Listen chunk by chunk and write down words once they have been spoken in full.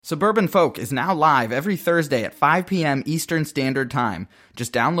Suburban Folk is now live every Thursday at 5 p.m. Eastern Standard Time.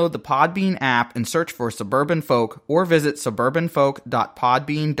 Just download the Podbean app and search for Suburban Folk or visit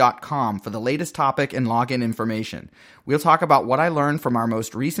suburbanfolk.podbean.com for the latest topic and login information. We'll talk about what I learned from our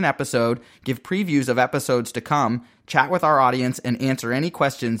most recent episode, give previews of episodes to come, chat with our audience, and answer any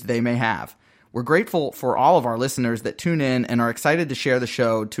questions they may have. We're grateful for all of our listeners that tune in and are excited to share the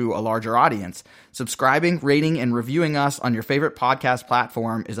show to a larger audience. Subscribing, rating, and reviewing us on your favorite podcast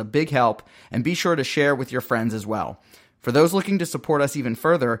platform is a big help, and be sure to share with your friends as well. For those looking to support us even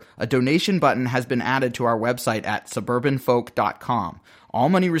further, a donation button has been added to our website at suburbanfolk.com. All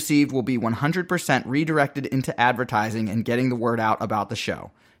money received will be 100% redirected into advertising and getting the word out about the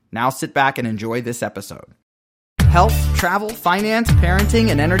show. Now sit back and enjoy this episode. Health, travel, finance, parenting,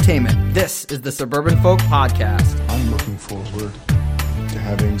 and entertainment. This is the Suburban Folk Podcast. I'm looking forward to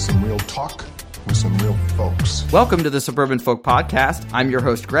having some real talk with some real folks. Welcome to the Suburban Folk Podcast. I'm your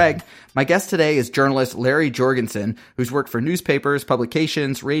host, Greg. My guest today is journalist Larry Jorgensen, who's worked for newspapers,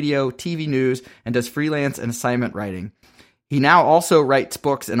 publications, radio, TV news, and does freelance and assignment writing. He now also writes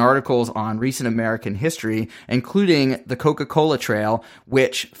books and articles on recent American history, including the Coca-Cola Trail,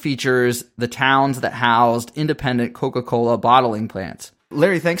 which features the towns that housed independent Coca-Cola bottling plants.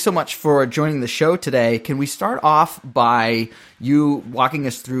 Larry, thanks so much for joining the show today. Can we start off by you walking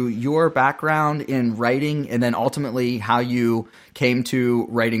us through your background in writing and then ultimately how you came to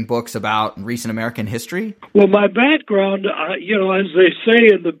writing books about recent American history? Well, my background, as they say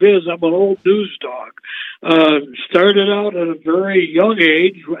in the biz, I'm an old news dog. Started out at a very young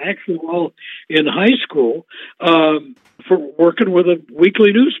age, actually while in high school, for working with a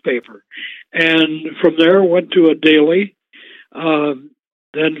weekly newspaper. And from there went to a daily.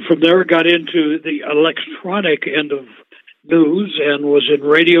 Then from there got into the electronic end of news and was in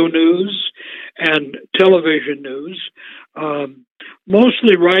radio news and television news.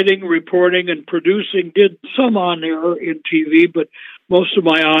 Mostly writing, reporting, and producing. Did some on-air in TV, but most of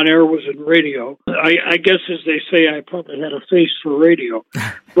my on-air was in radio. I guess, as they say, I probably had a face for radio.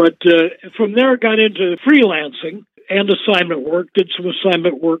 But from there, got into freelancing and assignment work. Did some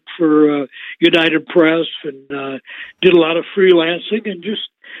assignment work for United Press and did a lot of freelancing and just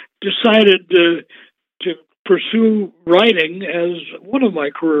decided to pursue writing as one of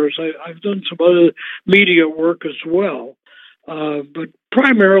my careers. I've done some other media work as well. But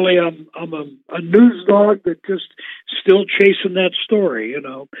primarily, I'm a news dog that just still chasing that story,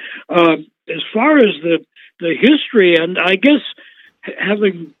 As far as the history, and I guess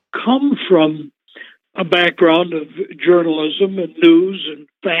having come from a background of journalism and news and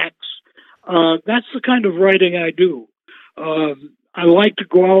facts, that's the kind of writing I do. I like to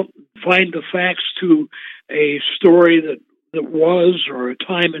go out and find the facts to a story that was, or a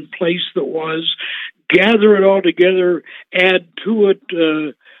time and place that was, gather it all together, add to it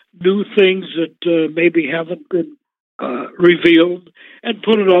new things that maybe haven't been revealed, and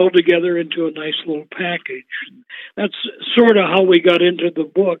put it all together into a nice little package. That's sort of how we got into the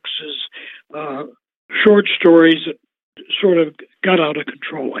books, is short stories that sort of got out of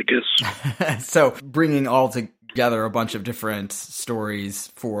control, I guess. So bringing all together a bunch of different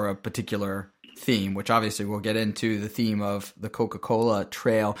stories for a particular theme, which obviously we'll get into, the theme of the Coca-Cola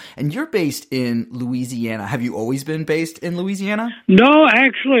Trail. And you're based in Louisiana. Have you always been based in Louisiana? No,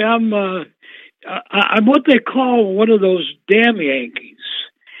 actually, I'm what they call one of those damn Yankees.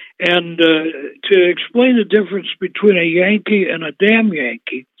 And to explain the difference between a Yankee and a damn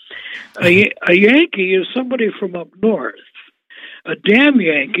Yankee, a Yankee is somebody from up north. A damn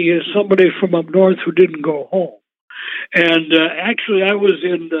Yankee is somebody from up north who didn't go home. And actually, I was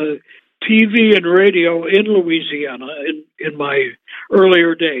in the TV and radio in Louisiana in my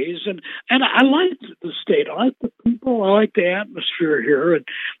earlier days, and I liked the state. I liked the people. I liked the atmosphere here. And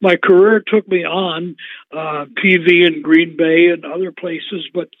my career took me on TV in Green Bay and other places,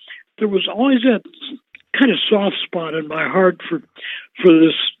 but there was always that kind of soft spot in my heart for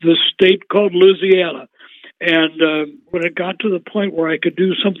this state called Louisiana. And when it got to the point where I could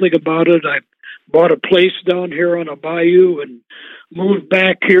do something about it, I bought a place down here on a bayou and moved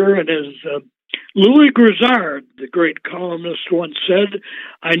back here. And as Louis Grizzard, the great columnist, once said,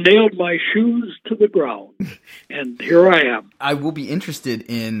 I nailed my shoes to the ground. And here I am. I will be interested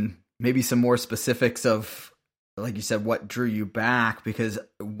in maybe some more specifics of, like you said, what drew you back, because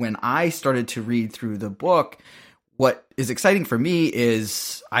when I started to read through the book, what is exciting for me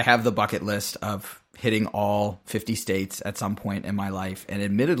is I have the bucket list of hitting all 50 states at some point in my life. And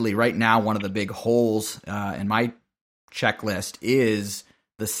admittedly, right now, one of the big holes in my checklist is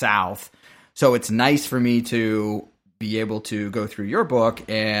the South. So it's nice for me to be able to go through your book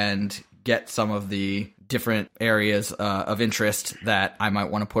and get some of the different areas of interest that I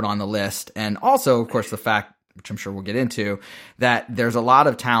might want to put on the list. And also, of course, the fact, which I'm sure we'll get into, that there's a lot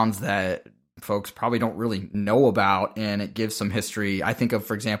of towns that folks probably don't really know about, and it gives some history. I think of,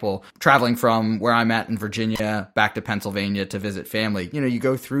 for example, traveling from where I'm at in Virginia back to Pennsylvania to visit family. You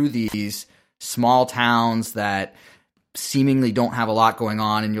go through these small towns that seemingly don't have a lot going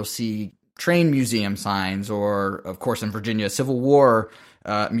on, and you'll see train museum signs, or, of course, in Virginia, Civil War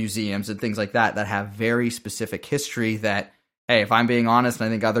museums and things like that have very specific history that, hey, if I'm being honest, and I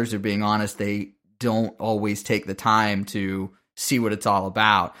think others are being honest, they don't always take the time to see what it's all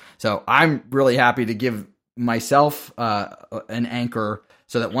about. So I'm really happy to give myself an anchor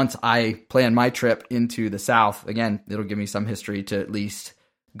so that once I plan my trip into the South, again, it'll give me some history to at least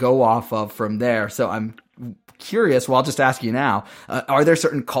go off of from there. So I'm curious, well, I'll just ask you now, are there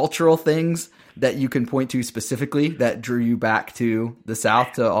certain cultural things that you can point to specifically that drew you back to the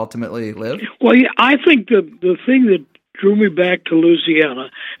South to ultimately live? Well, yeah, I think the thing that drew me back to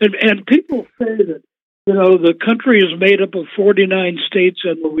Louisiana, and people say that, the country is made up of 49 states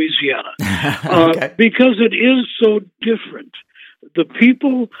and Louisiana, Okay. because it is so different. The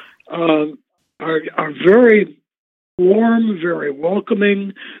people are very warm, very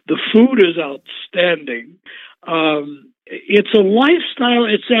welcoming. The food is outstanding. It's a lifestyle.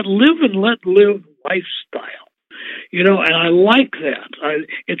 It's that live and let live lifestyle, and I like that.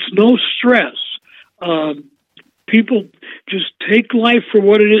 It's no stress. People just take life for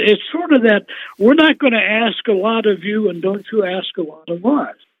what it is. It's sort of that, we're not going to ask a lot of you, and don't you ask a lot of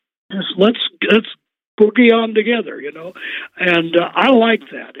us. Just let's boogie on together, And I like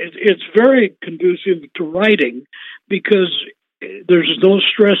that. It's very conducive to writing because there's no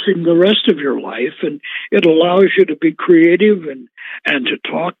stressing the rest of your life, and it allows you to be creative and to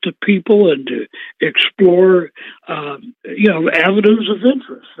talk to people and to explore, avenues of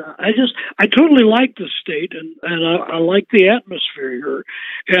interest. I totally like the state, and I like the atmosphere here.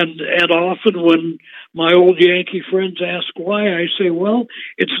 And often when my old Yankee friends ask why, I say, well,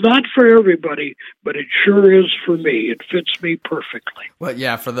 it's not for everybody, but it sure is for me. It fits me perfectly. Well,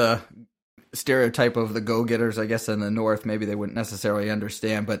 yeah, for the stereotype of the go-getters, I guess, in the North, maybe they wouldn't necessarily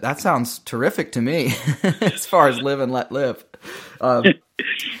understand, but that sounds terrific to me as far as live and let live.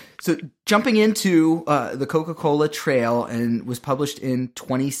 So jumping into the Coca-Cola Trail, and was published in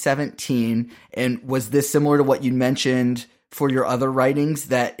 2017, and was this similar to what you mentioned for your other writings,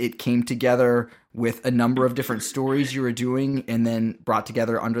 that it came together with a number of different stories you were doing and then brought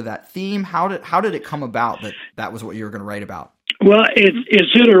together under that theme? How did it come about that was what you were going to write about? Well,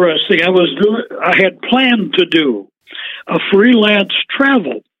 it's interesting. I had planned to do a freelance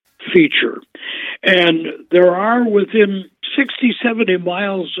travel feature, and there are within 60, 70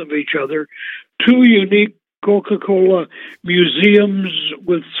 miles of each other 2 unique Coca-Cola museums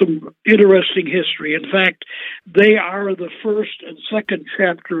with some interesting history. In fact, they are the first and second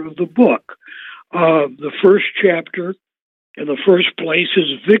chapter of the book. The first chapter, in the first place,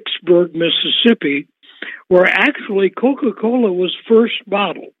 is Vicksburg, Mississippi, where actually Coca-Cola was first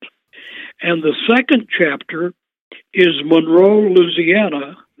bottled. And the second chapter is Monroe,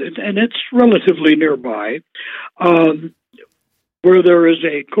 Louisiana, and it's relatively nearby, where there is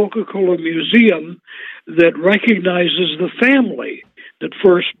a Coca-Cola museum that recognizes the family that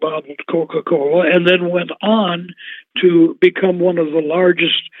first bottled Coca-Cola and then went on to become one of the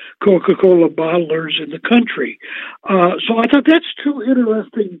largest Coca-Cola bottlers in the country. So I thought that's 2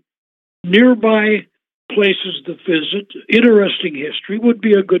 interesting nearby places to visit, interesting history, would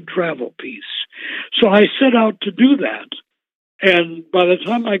be a good travel piece. So I set out to do that. And by the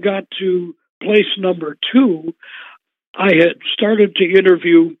time I got to place number 2, I had started to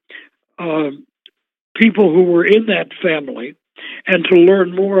interview people who were in that family and to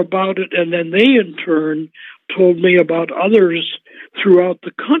learn more about it. And then they, in turn, told me about others throughout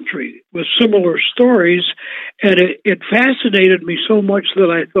the country with similar stories. And it fascinated me so much that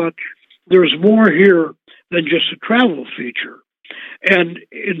I thought, there's more here than just a travel feature. And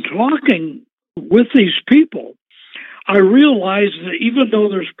in talking with these people, I realized that even though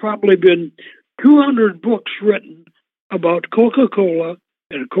there's probably been 200 books written about Coca-Cola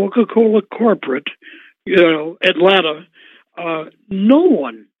and Coca-Cola corporate, Atlanta, no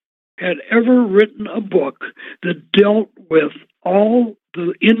one had ever written a book that dealt with all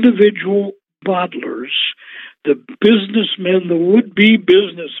the individual bottlers, the businessmen, the would-be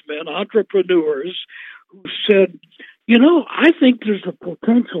businessmen, entrepreneurs, who said, I think there's a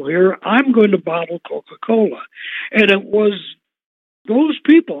potential here. I'm going to bottle Coca-Cola. And it was those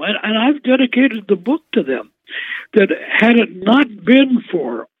people, and I've dedicated the book to them, that had it not been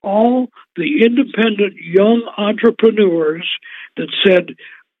for all the independent young entrepreneurs that said,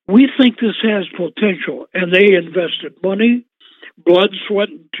 we think this has potential. And they invested money, blood, sweat,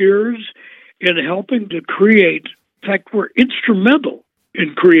 and tears in helping to create. In fact, were instrumental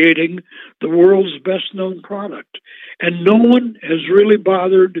in creating the world's best-known product. And no one has really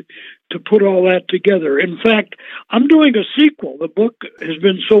bothered to put all that together. In fact, I'm doing a sequel. The book has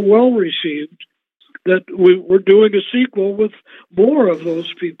been so well received that we're doing a sequel with more of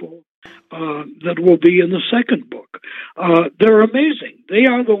those people that will be in the second book. They're amazing. They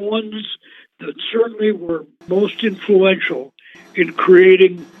are the ones that certainly were most influential in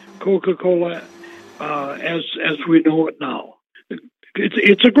creating Coca-Cola as we know it now.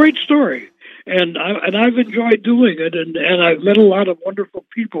 It's a great story, and I've enjoyed doing it, and I've met a lot of wonderful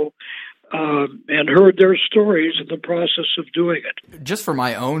people and heard their stories in the process of doing it. Just for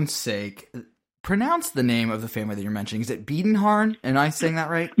my own sake, pronounce the name of the family that you're mentioning. Is it Biedenharn? Am I saying that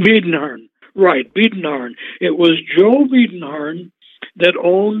right? Biedenharn, right, Biedenharn. It was Joe Biedenharn that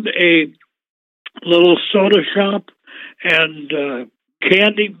owned a little soda shop and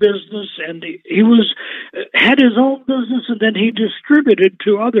candy business, and he had his own business, and then he distributed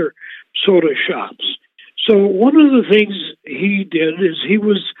to other soda shops. So one of the things he did is he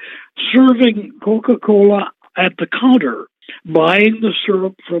was serving Coca-Cola at the counter, buying the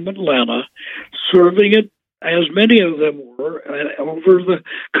syrup from Atlanta, serving it, as many of them were, over the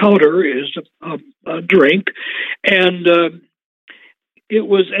counter is a drink, and then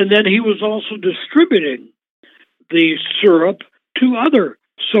he was also distributing the syrup to other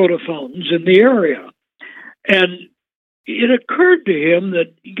soda fountains in the area. And it occurred to him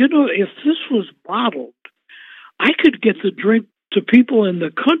that, if this was bottled, I could get the drink to people in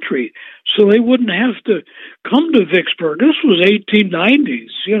the country so they wouldn't have to come to Vicksburg. This was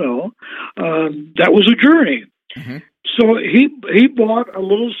 1890s, that was a journey. Mm-hmm. So he bought a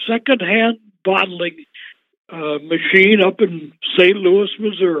little secondhand bottling machine up in St. Louis,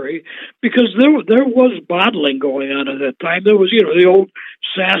 Missouri, because there was bottling going on at that time. There was, the old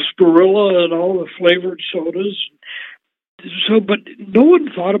sarsaparilla and all the flavored sodas. So, but no one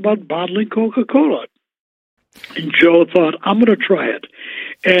thought about bottling Coca-Cola. And Joe thought, I'm going to try it.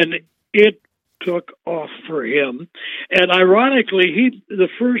 And it took off for him. And ironically,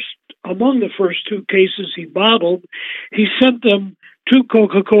 among the first two cases he bottled, he sent them to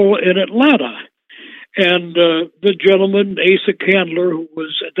Coca-Cola in Atlanta. And the gentleman, Asa Candler, who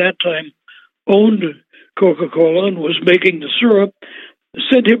was at that time owned Coca-Cola and was making the syrup,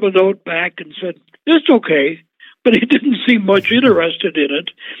 sent him a note back and said, it's okay. But he didn't seem much interested in it.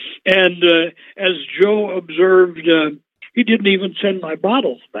 And as Joe observed, he didn't even send my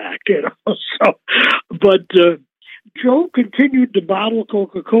bottles back, But Joe continued to bottle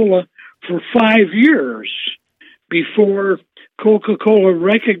Coca-Cola for 5 years before Coca-Cola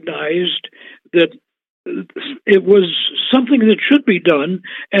recognized that it was something that should be done,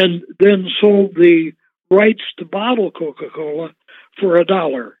 and then sold the rights to bottle Coca-Cola for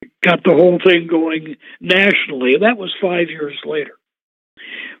 $1. Got the whole thing going nationally. That was 5 years later.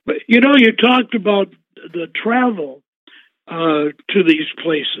 But, you talked about the travel to these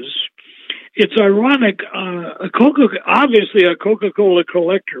places. It's ironic. Obviously, a Coca-Cola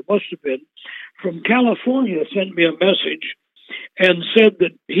collector must have been from California sent me a message and said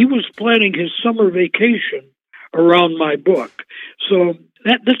that he was planning his summer vacation around my book. So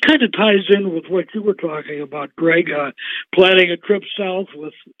that kind of ties in with what you were talking about, Greg, planning a trip south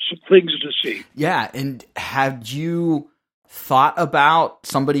with some things to see. Yeah, and had you thought about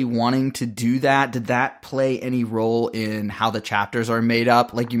somebody wanting to do that? Did that play any role in how the chapters are made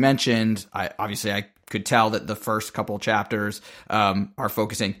up? Like you mentioned, I could tell that the first couple chapters are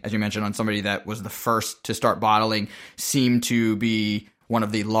focusing, as you mentioned, on somebody that was the first to start bottling, seemed to be one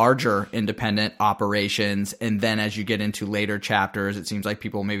of the larger independent operations. And then as you get into later chapters, it seems like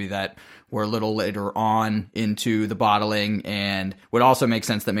people maybe that were a little later on into the bottling, and would also make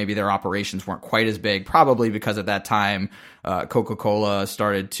sense that maybe their operations weren't quite as big, probably because at that time, Coca-Cola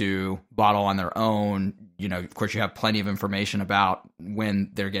started to bottle on their own. Of course, you have plenty of information about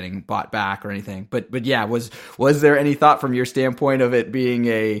when they're getting bought back or anything. But yeah, was there any thought from your standpoint of it being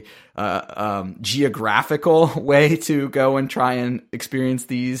a geographical way to go and try and experience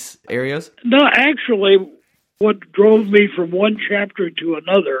these areas? No, actually, what drove me from one chapter to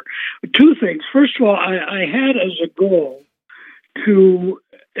another, two things. First of all, I had as a goal to,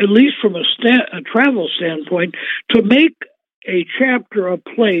 at least from a travel standpoint, to make a chapter a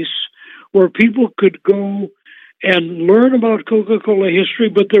place where people could go and learn about Coca-Cola history,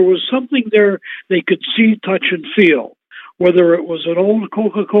 but there was something there they could see, touch, and feel, whether it was an old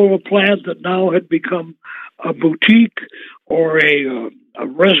Coca-Cola plant that now had become a boutique or a a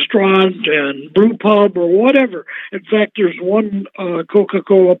restaurant and brew pub or whatever. In fact, there's one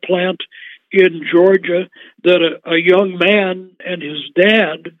Coca-Cola plant in Georgia that a young man and his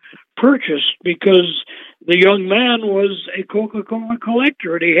dad purchased because the young man was a Coca-Cola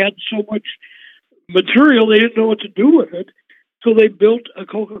collector and he had so much material they didn't know what to do with it. So they built a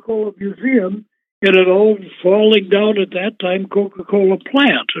Coca-Cola museum in an old, falling down at that time, Coca-Cola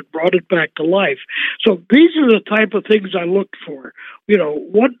plant and brought it back to life. So these are the type of things I looked for. You know,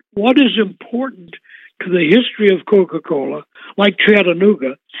 what is important to the history of Coca-Cola, like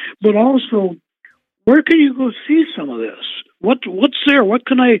Chattanooga, but also where can you go see some of this? What's there? What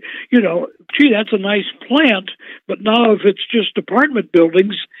can I, that's a nice plant, but now if it's just apartment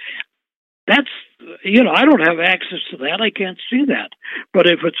buildings, that's, I don't have access to that. I can't see that. But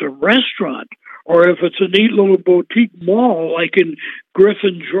if it's a restaurant or if it's a neat little boutique mall like in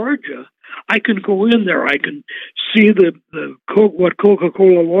Griffin, Georgia, I can go in there. I can see what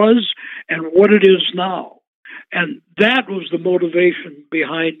Coca-Cola was and what it is now. And that was the motivation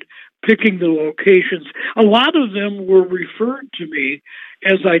behind picking the locations. A lot of them were referred to me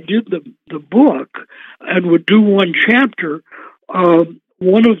as I did the book and would do one chapter.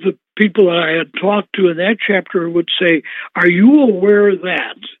 One of the people that I had talked to in that chapter would say, "Are you aware of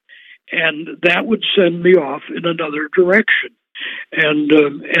that?" And that would send me off in another direction. And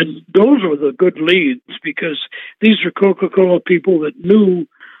those were the good leads because these are Coca-Cola people that knew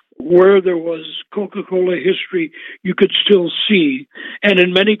where there was Coca-Cola history you could still see. And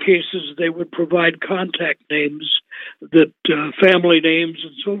in many cases, they would provide contact names, that family names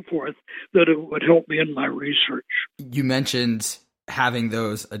and so forth, that it would help me in my research. You mentioned having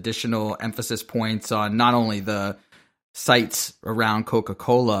those additional emphasis points on not only the sites around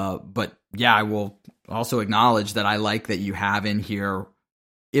Coca-Cola, but yeah, I will also acknowledge that I like that you have in here,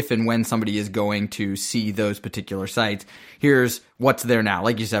 if and when somebody is going to see those particular sites, here's what's there now.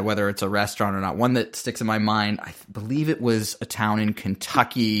 Like you said, whether it's a restaurant or not. One that sticks in my mind, I believe it was a town in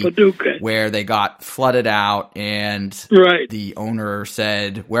Kentucky, Paducah, where they got flooded out, and the owner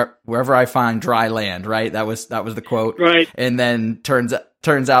said, "Wherever I find dry land," right? That was the quote. Right. And then turns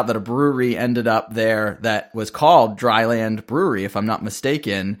out that a brewery ended up there that was called Dryland Brewery, if I'm not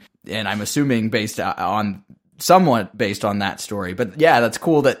mistaken, and I'm assuming somewhat based on that story. But yeah, that's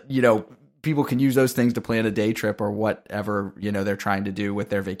cool that, people can use those things to plan a day trip or whatever, they're trying to do with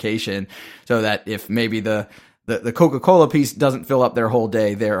their vacation, so that if maybe the Coca-Cola piece doesn't fill up their whole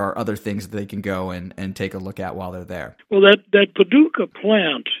day, there are other things that they can go and take a look at while they're there. Well, that Paducah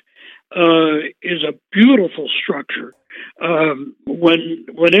plant is a beautiful structure.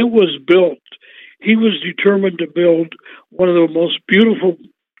 When it was built, he was determined to build one of the most beautiful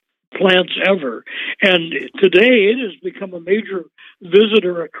plants ever. And today it has become a major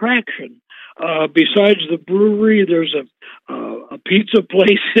visitor attraction. Besides the brewery, there's a pizza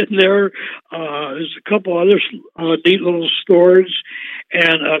place in there. There's a couple other neat little stores.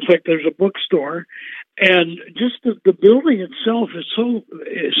 And in fact, there's a bookstore. And just the building itself is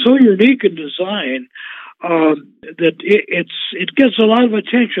so unique in design that it gets a lot of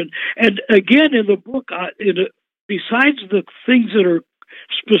attention. And again, in the book, besides the things that are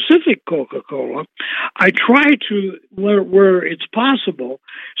specific Coca-Cola, I try to, where it's possible,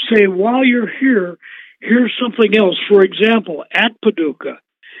 say, while you're here, here's something else. For example, at Paducah,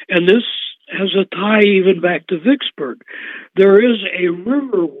 and this has a tie even back to Vicksburg, there is a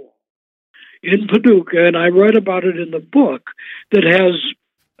river wall in Paducah, and I write about it in the book, that has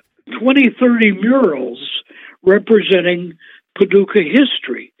 20-30 murals representing Paducah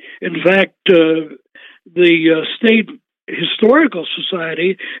history. In fact, the State Historical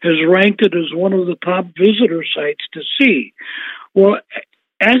Society has ranked it as one of the top visitor sites to see. Well,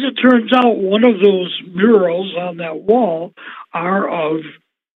 as it turns out, one of those murals on that wall are of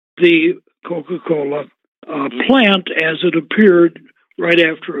the Coca-Cola plant as it appeared right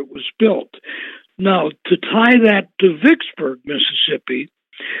after it was built. Now, to tie that to Vicksburg, Mississippi,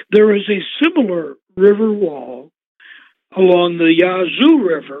 there is a similar river wall along the Yazoo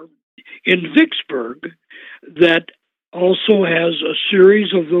River in Vicksburg that also has a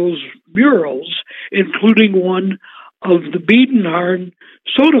series of those murals, including one of the Biedenharn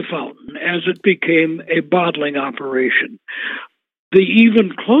soda fountain as it became a bottling operation. The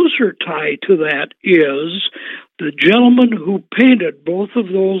even closer tie to that is the gentleman who painted both of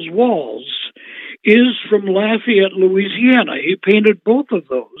those walls is from Lafayette, Louisiana. He painted both of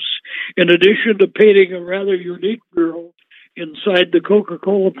those, in addition to painting a rather unique mural inside the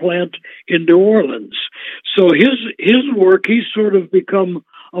Coca-Cola plant in New Orleans. So his work, he's sort of become,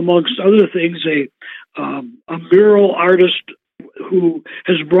 amongst other things, a mural artist who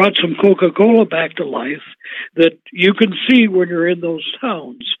has brought some Coca-Cola back to life that you can see when you're in those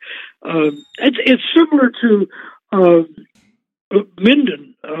towns. It's similar to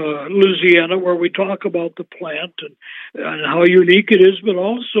Minden, Louisiana, where we talk about the plant and how unique it is, but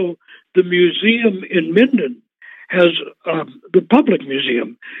also the museum in Minden has, the public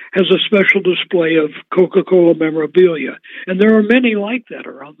museum has a special display of Coca-Cola memorabilia. And there are many like that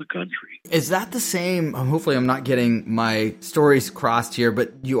around the country. Is that the same? Hopefully I'm not getting my stories crossed here,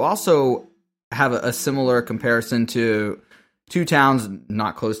 but you also have a similar comparison to two towns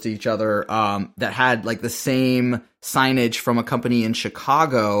not close to each other that had like the same signage from a company in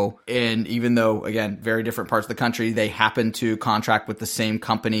Chicago. And even though, again, very different parts of the country, they happen to contract with the same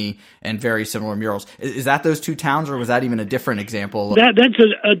company and very similar murals. Is that those two towns, or was that even a different example? That's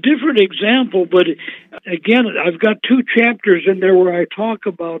a different example, but again, I've got two chapters in there where I talk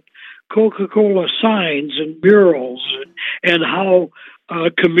about Coca-Cola signs and murals and how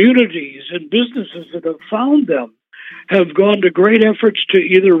communities and businesses that have found them have gone to great efforts to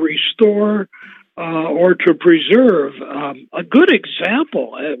either restore or to preserve. A good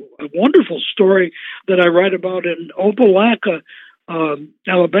example, a wonderful story that I write about in Opelika,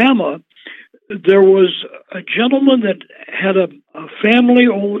 Alabama. There was a gentleman that had a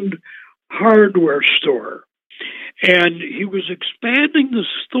family-owned hardware store, and he was expanding the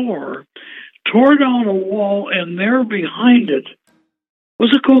store, tore down a wall, and there behind it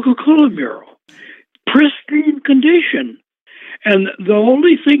was a Coca-Cola mural. Pristine condition. And the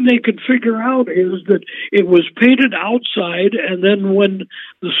only thing they could figure out is that it was painted outside, and then when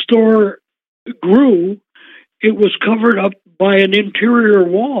the store grew, it was covered up by an interior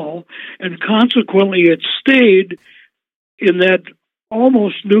wall, and consequently it stayed in that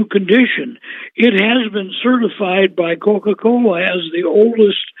almost new condition. It has been certified by Coca-Cola as the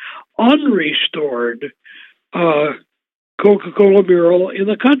oldest unrestored Coca-Cola mural in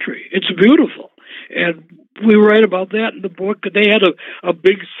the country. It's beautiful. And we write about that in the book. They had a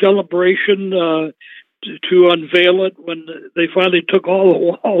big celebration to unveil it when they finally took all the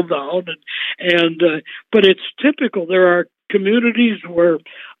wall down. But it's typical. There are communities where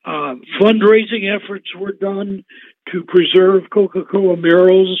fundraising efforts were done to preserve Coca-Cola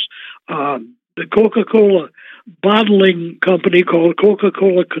murals. The Coca-Cola bottling company called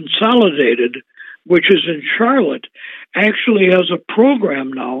Coca-Cola Consolidated, which is in Charlotte, actually has a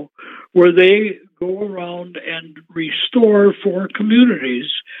program now where they go around and restore for communities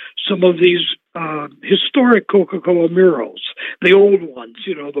some of these historic Coca-Cola murals, the old ones,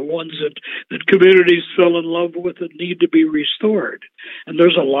 the ones that communities fell in love with and need to be restored. And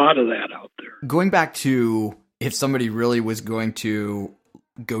there's a lot of that out there. Going back to if somebody really was going to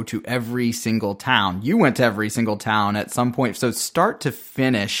go to every single town, you went to every single town at some point. So start to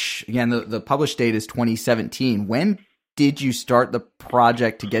finish, again, the published date is 2017. When did you start the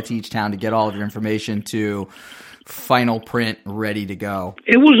project to get to each town, to get all of your information to final print ready to go?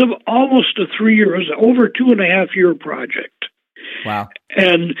 It was almost over 2.5 year project. Wow.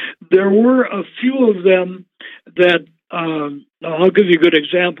 And there were a few of them that, I'll give you a good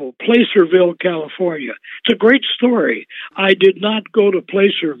example. Placerville, California. It's a great story. I did not go to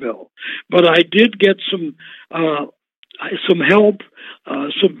Placerville, but I did get some help,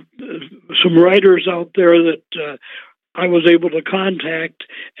 some writers out there that I was able to contact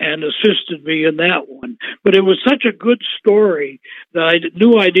and assisted me in that one. But it was such a good story that I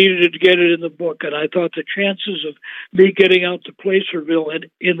knew I needed to get it in the book, and I thought the chances of me getting out to Placerville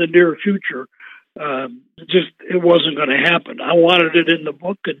in the near future, it wasn't going to happen. I wanted it in the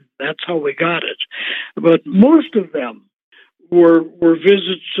book, and that's how we got it. But most of them were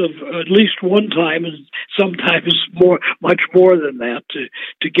visits of at least one time, and sometimes much more than that,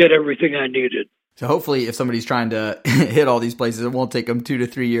 to get everything I needed. So hopefully if somebody's trying to hit all these places, it won't take them 2 to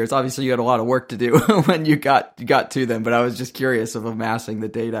 3 years. Obviously you had a lot of work to do when you got to them, but I was just curious of amassing the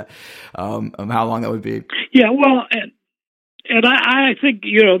data, of how long that would be. Yeah, well, and I think,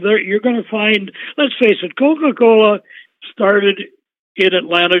 you're going to find, let's face it, Coca-Cola started in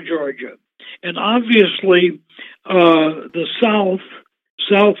Atlanta, Georgia. And obviously the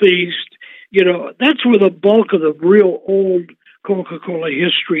Southeast, that's where the bulk of the real old Coca-Cola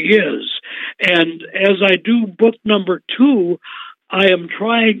history is. And as I do book number 2, I am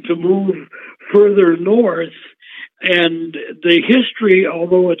trying to move further north, and the history,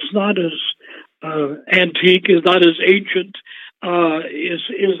 although it's not as antique, is not as ancient,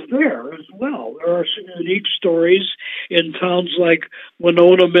 is there as well. There are some unique stories in towns like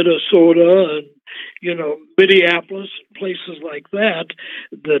Winona, Minnesota, and Minneapolis, places like that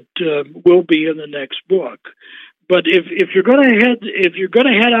will be in the next book. But if you're going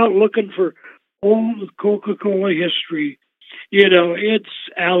to head out looking for old Coca-Cola history, It's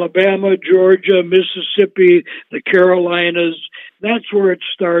Alabama, Georgia, Mississippi, the Carolinas. That's where it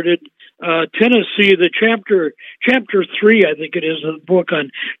started. Tennessee, the chapter 3, I think it is, of the book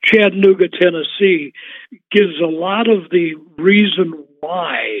on Chattanooga, Tennessee, gives a lot of the reason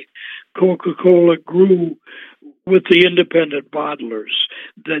why Coca-Cola grew with the independent bottlers.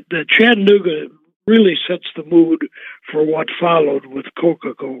 The Chattanooga really sets the mood for what followed with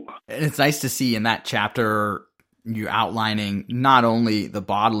Coca-Cola. And it's nice to see in that chapter you outlining not only the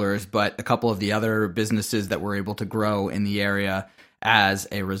bottlers, but a couple of the other businesses that were able to grow in the area as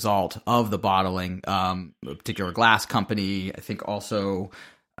a result of the bottling, a particular glass company. I think also,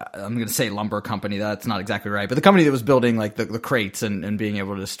 I'm going to say lumber company. That's not exactly right, but the company that was building like the crates and being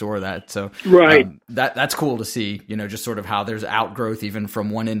able to store that. So right. That's cool to see, just sort of how there's outgrowth even from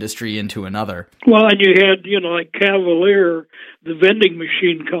one industry into another. Well, and you had, like Cavalier, the vending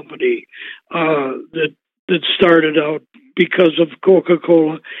machine company, that started out because of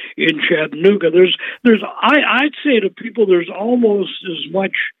Coca-Cola in Chattanooga. I'd say to people, there's almost as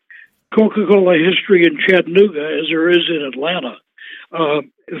much Coca-Cola history in Chattanooga as there is in Atlanta,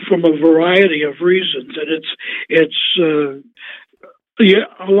 from a variety of reasons, and it's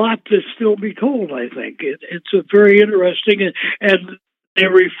a lot to still be told. I think it's a very interesting, and they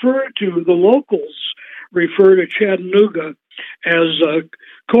the locals refer to Chattanooga as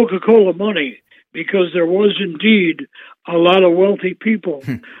Coca-Cola money, because there was indeed a lot of wealthy people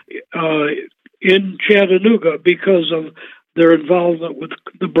in Chattanooga because of their involvement with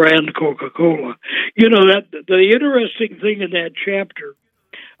the brand Coca-Cola. That the interesting thing in that chapter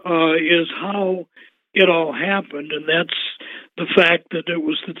is how it all happened, and that's the fact that it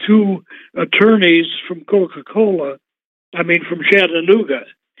was the two attorneys from from Chattanooga,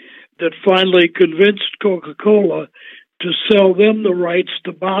 that finally convinced Coca-Cola to sell them the rights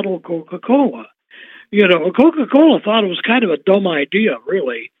to bottle Coca-Cola. Coca-Cola thought it was kind of a dumb idea,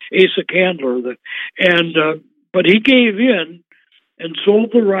 really. Asa Candler, but he gave in and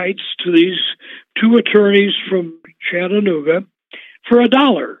sold the rights to these two attorneys from Chattanooga for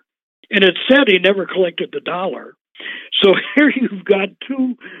 $1. And it said he never collected the $1. So here you've got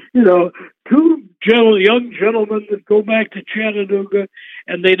two young gentlemen that go back to Chattanooga,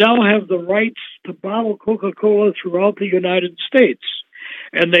 and they now have the rights to bottle Coca-Cola throughout the United States.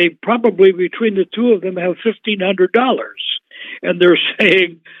 And they probably, between the two of them, have $1,500. And they're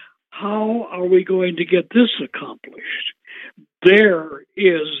saying, how are we going to get this accomplished? There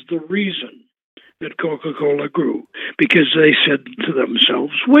is the reason that Coca-Cola grew, because they said to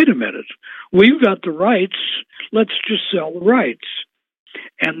themselves, wait a minute, we've got the rights, let's just sell the rights.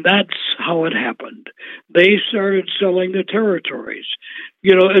 And that's how it happened. They started selling the territories.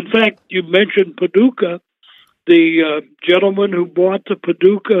 In fact, you mentioned Paducah. The gentleman who bought the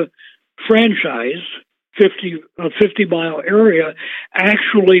Paducah franchise, 50-mile area,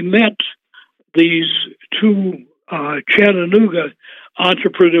 actually met these two Chattanooga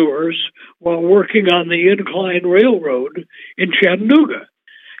entrepreneurs while working on the Incline Railroad in Chattanooga.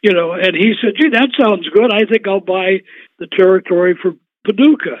 And he said, gee, that sounds good. I think I'll buy the territory for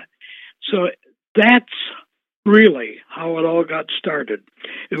Paducah. So that's really how it all got started.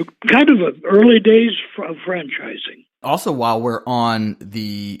 It was kind of an early days of franchising. Also, while we're on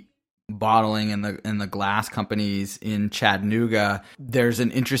the bottling and the glass companies in Chattanooga, there's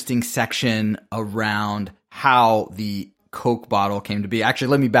an interesting section around how the Coke bottle came to be. Actually,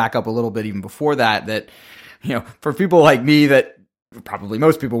 let me back up a little bit even before that, for people like me, that probably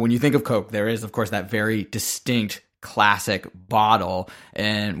most people, when you think of Coke, there is, of course, that very distinct classic bottle.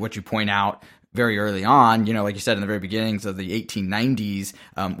 And what you point out very early on, like you said, in the very beginnings of the 1890s,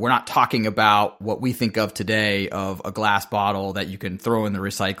 we're not talking about what we think of today of a glass bottle that you can throw in the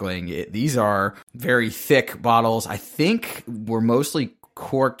recycling. These are very thick bottles. I think were mostly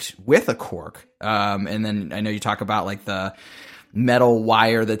corked with a cork. And then I know you talk about like the metal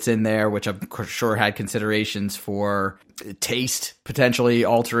wire that's in there, which I'm sure had considerations for taste potentially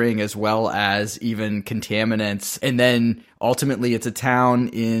altering, as well as even contaminants. And then ultimately it's a town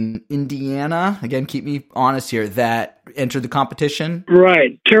in Indiana, again, keep me honest here, that entered the competition.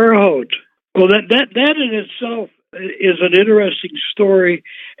 Right, Terre Haute. Well, that in itself is an interesting story.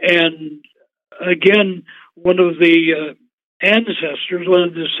 And again, one of the ancestors, one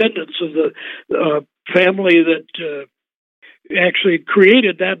of the descendants of the family that actually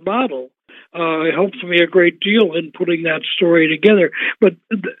created that bottle, helped me a great deal in putting that story together. But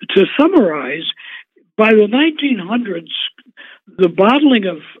to summarize, by the 1900s, the bottling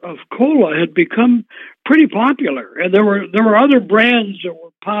of cola had become pretty popular, and there were other brands that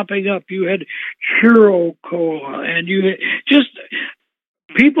were popping up. You had Churro Cola, and you just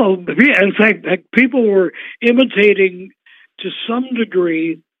people. In fact, people were imitating to some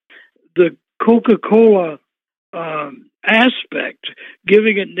degree, the Coca-Cola aspect,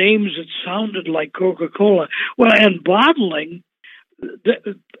 giving it names that sounded like Coca-Cola. Well, and bottling,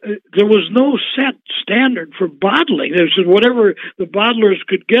 there was no set standard for bottling. There was whatever the bottlers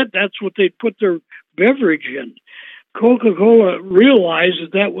could get, that's what they'd put their beverage in. Coca-Cola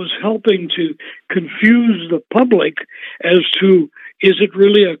realized that was helping to confuse the public as to, is it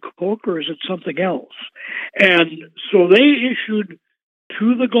really a Coke or is it something else? And so they issued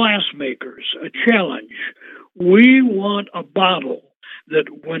to the glass makers a challenge. We want a bottle that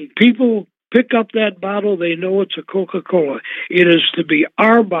when people pick up that bottle, they know it's a Coca-Cola. It is to be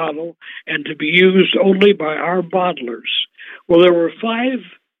our bottle and to be used only by our bottlers. Well, there were 5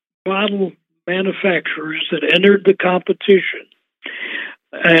 bottle manufacturers that entered the competition,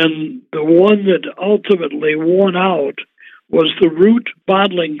 and the one that ultimately won out was the Root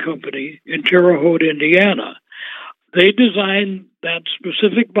Bottling Company in Terre Haute, Indiana. They designed that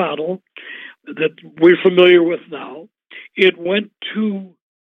specific bottle that we're familiar with now. It went to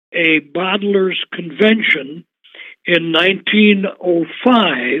a bottlers convention in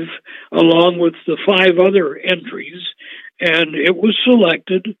 1905, along with the 5 other entries, and it was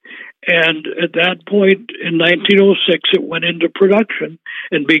selected. And at that point in 1906, it went into production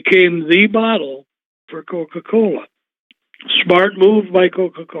and became the bottle for Coca-Cola. Smart move by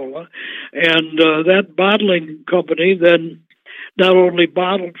Coca-Cola. And that bottling company then not only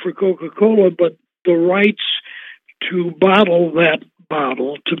bottled for Coca-Cola, but the rights to bottle that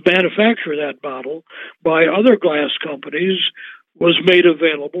bottle, to manufacture that bottle by other glass companies was made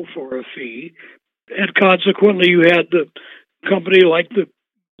available for a fee. And consequently, you had the company like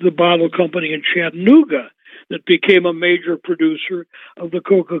the bottle company in Chattanooga that became a major producer of the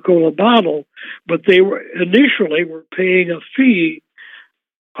Coca-Cola bottle, but they were initially paying a fee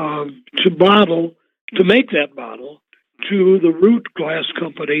to make that bottle to the Root Glass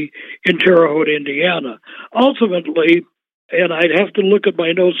Company in Terre Haute, Indiana. Ultimately, and I'd have to look at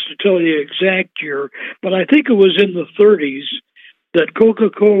my notes to tell you the exact year, but I think it was in the 30s that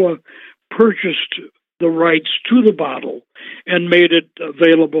Coca-Cola purchased the rights to the bottle and made it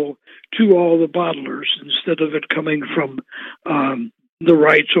available to all the bottlers instead of it coming from the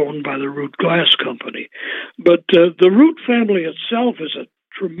rights owned by the Root Glass Company. But the Root family itself is a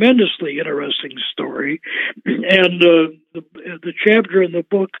tremendously interesting story, and the chapter in the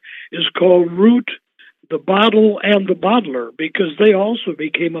book is called Root, the Bottle and the Bottler, because they also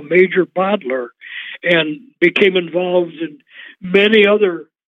became a major bottler and became involved in many other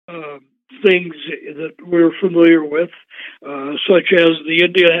things that we're familiar with, such as the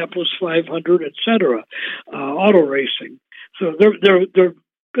Indianapolis 500, etc., auto racing. So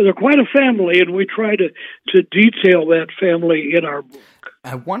they're quite a family, and we try to detail that family in our book.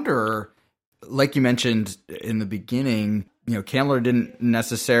 I wonder, like you mentioned in the beginning, Candler didn't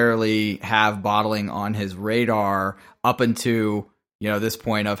necessarily have bottling on his radar up until this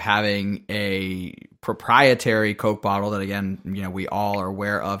point of having a proprietary Coke bottle that, again, we all are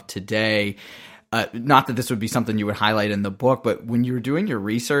aware of today. Not that this would be something you would highlight in the book, but when you were doing your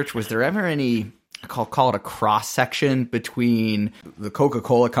research, was there ever any, call it a cross-section between the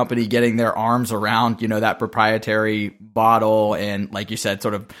Coca-Cola company getting their arms around, that proprietary bottle and, like you said,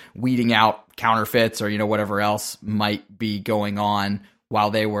 sort of weeding out counterfeits or, whatever else might be going on while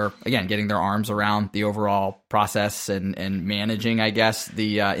they were, again, getting their arms around the overall process and managing, I guess,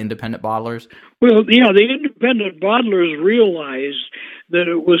 the independent bottlers? Well, yeah, the independent bottlers realized that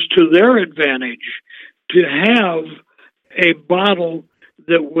it was to their advantage to have a bottle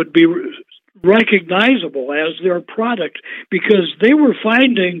that would be recognizable as their product, because they were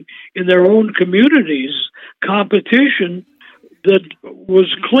finding in their own communities competition that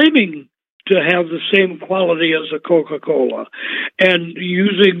was claiming to have the same quality as a Coca-Cola and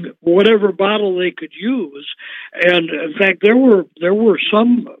using whatever bottle they could use. And in fact, there were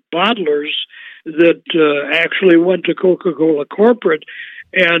some bottlers that actually went to Coca-Cola corporate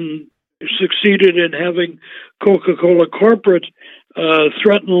and succeeded in having Coca-Cola corporate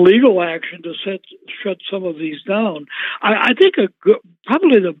threaten legal action to shut some of these down. I think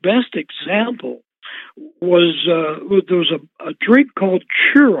probably the best example was there was a drink called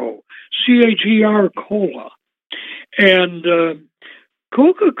Churro, C-H-E-R Cola. And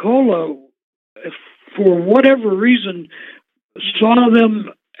Coca-Cola, for whatever reason, saw them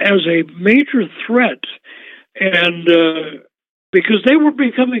as a major threat, and because they were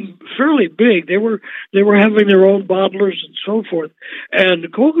becoming fairly big, they were having their own bottlers and so forth,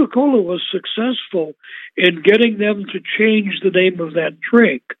 and Coca-Cola was successful in getting them to change the name of that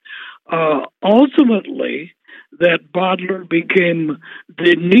drink. Ultimately, that bottler became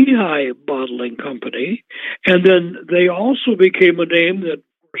the Lehigh Bottling Company, and then they also became a name that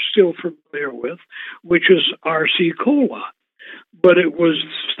we're still familiar with, which is RC Cola. But it was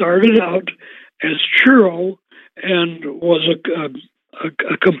started out as churro and was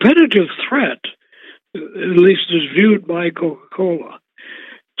a competitive threat, at least as viewed by Coca-Cola.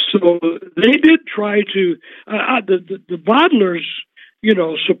 So they did try to, the bottlers,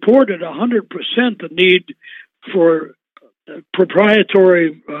 supported 100% the need for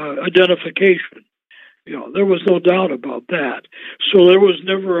proprietary identification. There was no doubt about that. So there was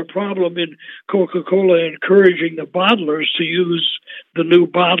never a problem in Coca-Cola encouraging the bottlers to use the new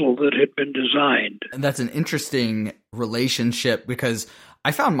bottle that had been designed. And that's an interesting relationship, because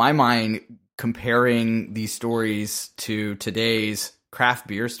I found my mind comparing these stories to today's craft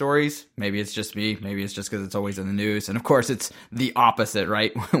beer stories. Maybe it's just me. Maybe it's just because it's always in the news. And of course, it's the opposite,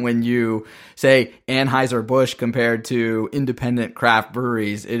 right? When you say Anheuser-Busch compared to independent craft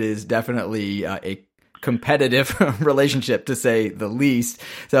breweries, it is definitely a competitive relationship, to say the least.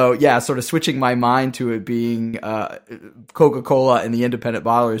 So yeah, sort of switching my mind to it being Coca-Cola and the independent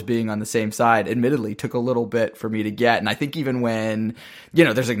bottlers being on the same side, admittedly took a little bit for me to get. And I think even when,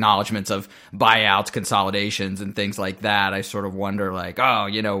 there's acknowledgments of buyouts, consolidations, and things like that, I sort of wonder like,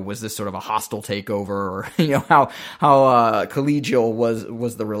 was this sort of a hostile takeover, or, how collegial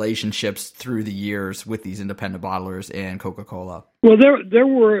was the relationships through the years with these independent bottlers and Coca-Cola? Well, there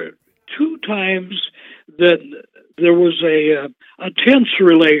were two times that there was a tense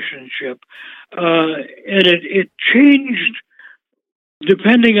relationship, and it changed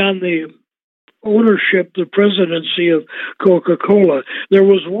depending on the ownership, the presidency of Coca-Cola. There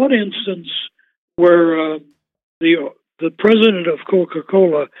was one instance where the president of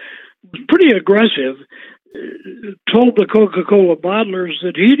Coca-Cola was pretty aggressive, told the Coca-Cola bottlers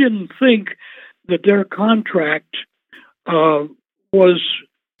that he didn't think that their contract was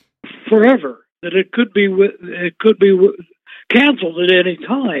forever, that it could be canceled at any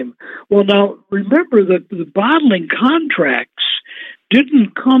time. Well, now remember that the bottling contracts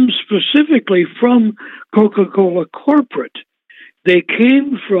didn't come specifically from Coca-Cola corporate. They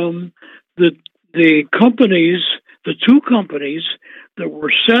came from the companies, the two companies that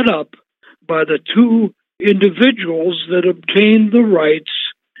were set up by the two individuals that obtained the rights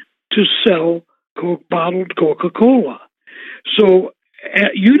to sell bottled Coca-Cola. So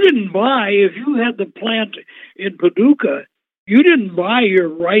you didn't buy, if you had the plant in Paducah, you didn't buy your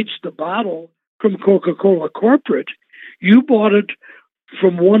rights to bottle from Coca-Cola corporate. You bought it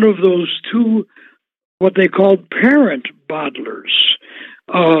from one of those two, what they called parent bottlers.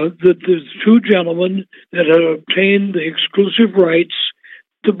 The two gentlemen that had obtained the exclusive rights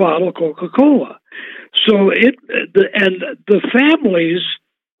to bottle Coca-Cola. So the families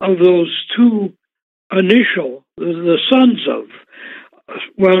of those two initial, the sons of,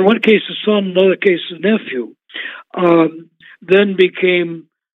 well, in one case the son, in another case the nephew, then became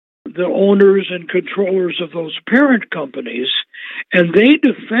the owners and controllers of those parent companies, and they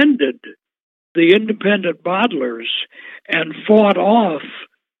defended the independent bottlers and fought off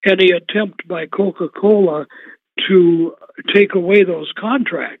any attempt by Coca-Cola to take away those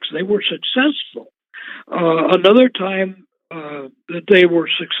contracts. They were successful. Another time that they were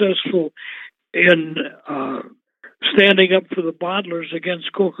successful in standing up for the bottlers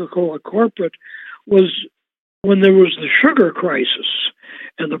against Coca-Cola corporate was when there was the sugar crisis,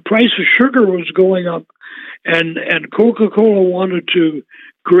 and the price of sugar was going up, and Coca-Cola wanted to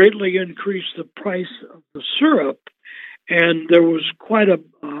greatly increase the price of the syrup, and there was quite a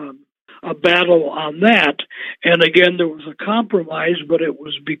battle on that. And again, there was a compromise, but it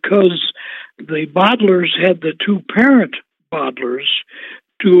was because the bottlers had the two parent bottlers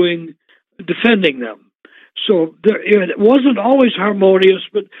defending them. So it wasn't always harmonious,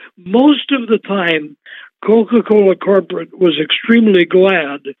 but most of the time, Coca-Cola corporate was extremely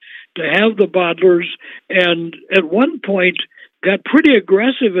glad to have the bottlers, and at one point got pretty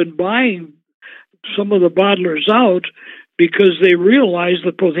aggressive in buying some of the bottlers out because they realized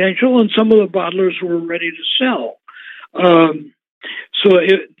the potential, and some of the bottlers were ready to sell.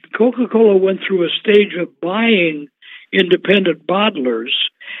 Coca-Cola went through a stage of buying independent bottlers,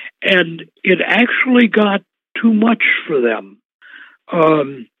 and it actually got too much for them.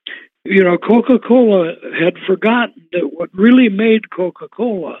 Coca-Cola had forgotten that what really made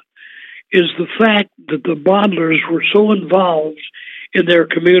Coca-Cola is the fact that the bottlers were so involved in their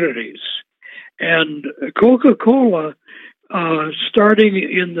communities. And Coca-Cola, starting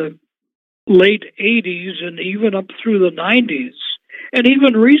in the late 80s and even up through the 90s, and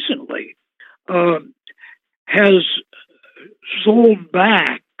even recently, has sold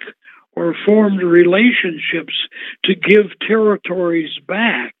back or formed relationships to give territories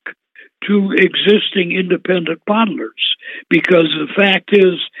back to existing independent bottlers, because the fact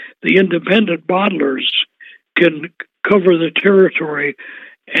is the independent bottlers can cover the territory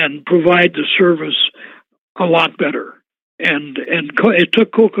and provide the service a lot better. And it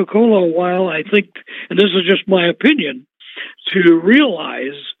took Coca-Cola a while, I think, and this is just my opinion, to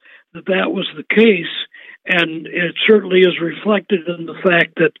realize that that was the case. And it certainly is reflected in the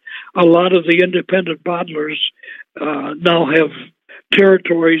fact that a lot of the independent bottlers now have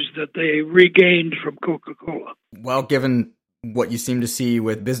territories that they regained from Coca-Cola. Well, given what you seem to see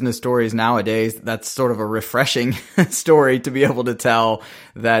with business stories nowadays, that's sort of a refreshing story to be able to tell,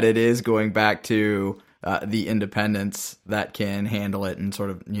 that it is going back to the independents that can handle it and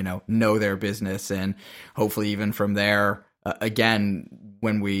sort of, know their business. And hopefully even from there, again,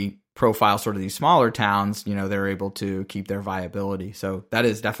 when we profile sort of these smaller towns, they're able to keep their viability. So that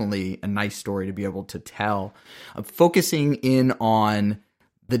is definitely a nice story to be able to tell. Focusing in on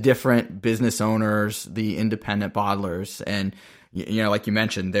the different business owners, the independent bottlers, and, like you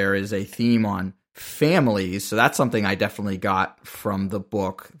mentioned, there is a theme on families. So that's something I definitely got from the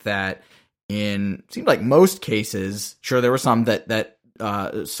book, that seemed like most cases, sure, there were some that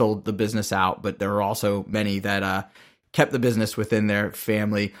sold the business out, but there were also many that kept the business within their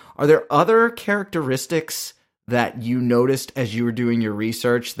family. Are there other characteristics that you noticed as you were doing your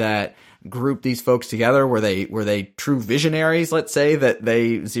research that group these folks together? Were they true visionaries, let's say, that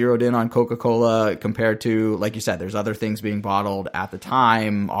they zeroed in on Coca-Cola compared to, like you said, there's other things being bottled at the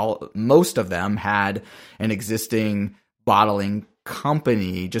time. Most of them had an existing bottling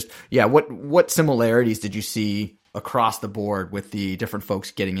company. What similarities did you see across the board with the different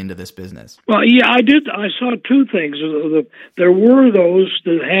folks getting into this business? Well, yeah, I did. I saw two things. There were those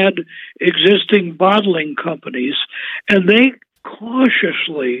that had existing bottling companies, and they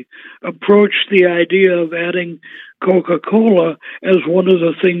cautiously approached the idea of adding Coca-Cola as one of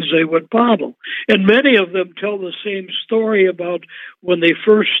the things they would bottle. And many of them tell the same story about when they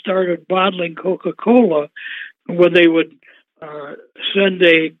first started bottling Coca-Cola, when they would send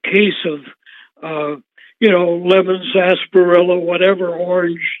a case of lemon, sarsaparilla, whatever,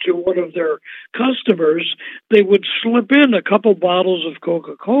 orange to one of their customers, they would slip in a couple bottles of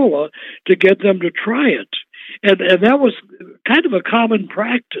Coca-Cola to get them to try it. And that was kind of a common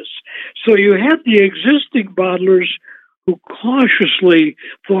practice. So you had the existing bottlers who cautiously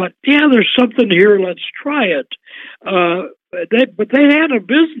thought, yeah, there's something here, let's try it. But they had a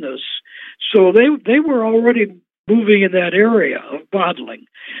business, so they were already moving in that area of bottling.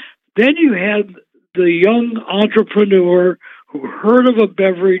 Then you had the young entrepreneur who heard of a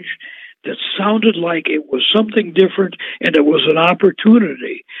beverage that sounded like it was something different and it was an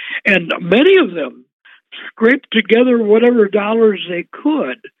opportunity. And many of them scraped together whatever dollars they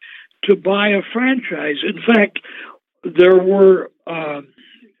could to buy a franchise. In fact, there were,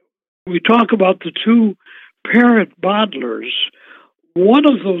 we talk about the two parent bottlers. One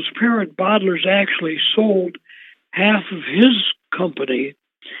of those parent bottlers actually sold half of his company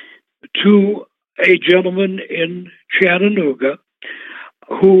to a gentleman in Chattanooga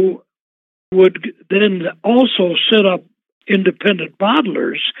who would then also set up independent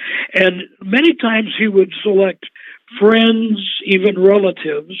bottlers. And many times he would select friends, even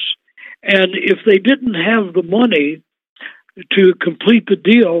relatives. And if they didn't have the money to complete the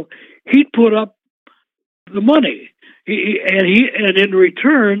deal, he'd put up the money. And in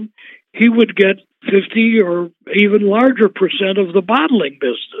return, he would get 50 or even larger percent of the bottling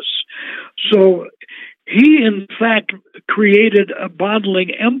business. So he, in fact, created a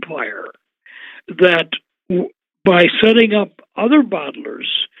bottling empire that, by setting up other bottlers,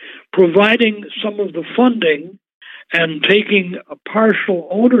 providing some of the funding and taking a partial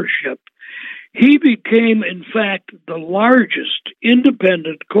ownership, he became, in fact, the largest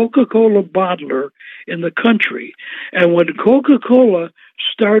independent Coca-Cola bottler in the country. And when Coca-Cola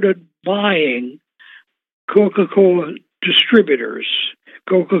started buying Coca-Cola distributors,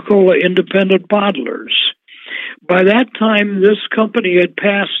 Coca-Cola independent bottlers, by that time, this company had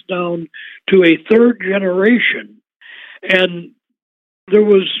passed down to a third generation, and there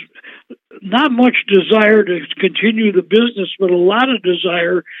was not much desire to continue the business, but a lot of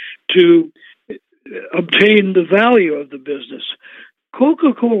desire to obtain the value of the business.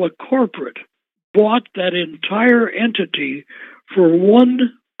 Coca-Cola Corporate bought that entire entity for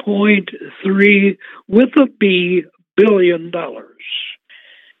 $1.3 billion.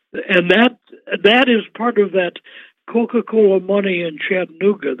 And that is part of that Coca-Cola money in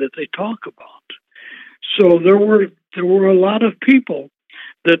Chattanooga that they talk about. So there were a lot of people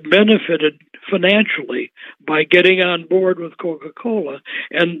that benefited financially by getting on board with Coca-Cola.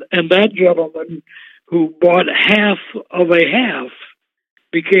 And that gentleman, who bought half of a half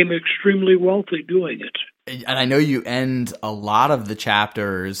became extremely wealthy doing it. And I know you end a lot of the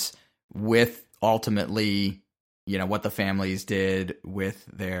chapters with ultimately, what the families did with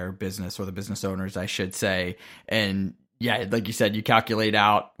their business, or the business owners, I should say. And yeah, like you said, you calculate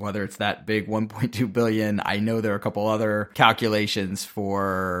out whether it's that big 1.2 billion. I know there are a couple other calculations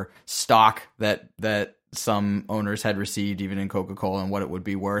for stock that some owners had received even in Coca-Cola, and what it would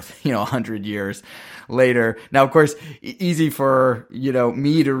be worth, 100 years later. Now, of course, easy for,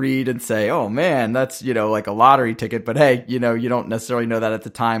 me to read and say, oh man, that's, like a lottery ticket. But hey, you don't necessarily know that at the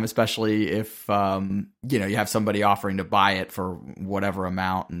time, especially if, you have somebody offering to buy it for whatever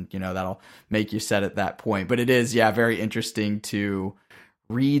amount, and, that'll make you set at that point. But it is, very interesting to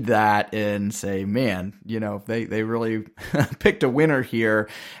read that and say, man, they really picked a winner here.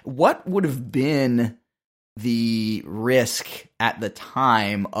 What would have been the risk at the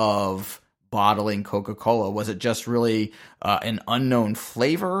time of bottling Coca-Cola? Was it just really an unknown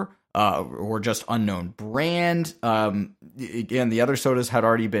flavor or just unknown brand? Again, the other sodas had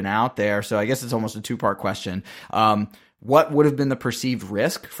already been out there, so I guess it's almost a two-part question. What would have been the perceived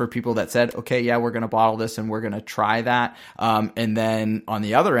risk for people that said, okay, yeah, we're going to bottle this and we're going to try that? And then on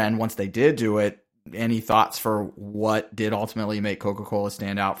the other end, once they did do it, any thoughts for what did ultimately make Coca-Cola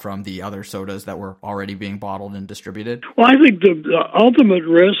stand out from the other sodas that were already being bottled and distributed? Well, I think the ultimate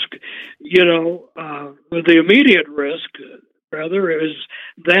risk, the immediate risk, rather, is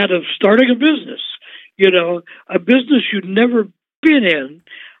that of starting a business. A business you'd never been in.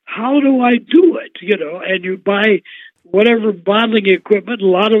 How do I do it? And you buy whatever bottling equipment,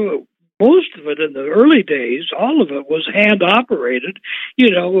 most of it in the early days, all of it was hand operated,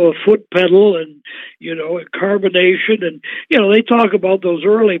 a foot pedal and, a carbonation. And, they talk about those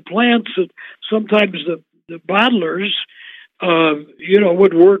early plants that sometimes the bottlers,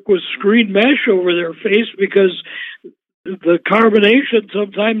 would work with screen mesh over their face because the carbonation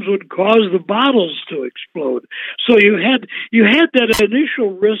sometimes would cause the bottles to explode. So you had that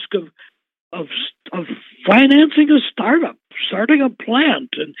initial risk of financing a startup, starting a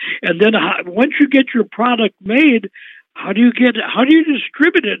plant, and then once you get your product made, how do you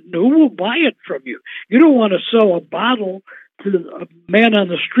distribute it, and who will buy it from you? You don't want to sell a bottle to a man on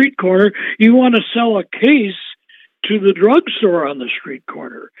the street corner. You want to sell a case to the drugstore on the street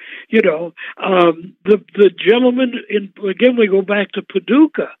corner. The gentleman again, we go back to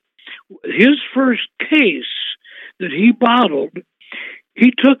Paducah. His first case that he bottled,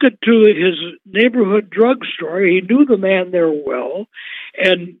 he took it to his neighborhood drugstore. He knew the man there well,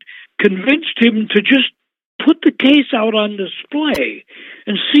 and convinced him to just put the case out on display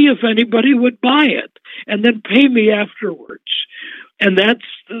and see if anybody would buy it, and then pay me afterwards. And that's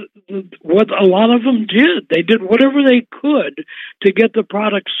what a lot of them did. They did whatever they could to get the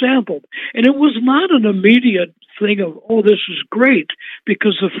product sampled. And it was not an immediate thing of, oh, this is great,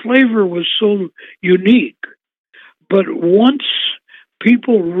 because the flavor was so unique. But once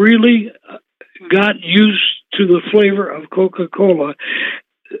people really got used to the flavor of Coca-Cola,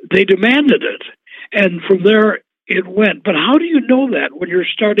 they demanded it. And from there, it went. But how do you know that when you're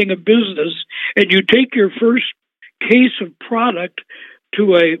starting a business and you take your first case of product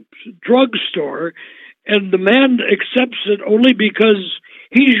to a drugstore and the man accepts it only because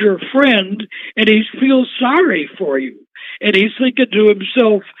he's your friend and he feels sorry for you? And he's thinking to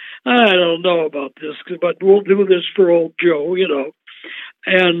himself, I don't know about this, but we'll do this for old Joe,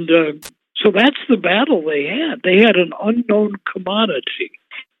 And so that's the battle they had. They had an unknown commodity.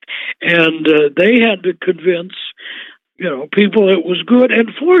 And they had to convince, people it was good. And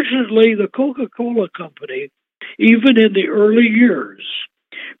fortunately, the Coca-Cola Company, even in the early years,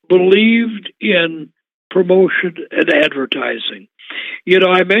 believed in promotion and advertising.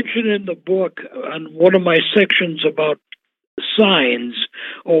 I mentioned in the book on one of my sections about signs,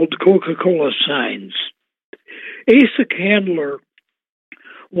 old Coca-Cola signs. Asa Candler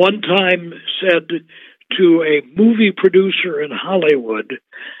one time said to a movie producer in Hollywood,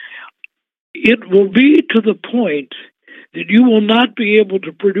 it will be to the point that you will not be able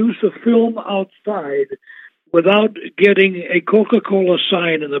to produce a film outside without getting a Coca-Cola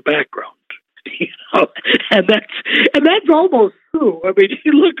sign in the background. And that's almost true. I mean,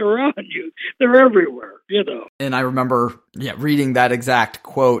 you look around you, they're everywhere, And I remember, reading that exact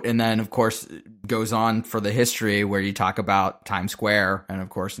quote, and then, of course, it goes on for the history where you talk about Times Square, and of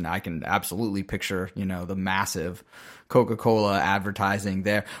course, I can absolutely picture, the massive Coca-Cola advertising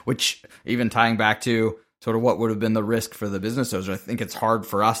there, which even tying back to sort of what would have been the risk for the business owners. I think it's hard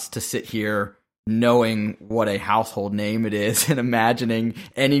for us to sit here knowing what a household name it is and imagining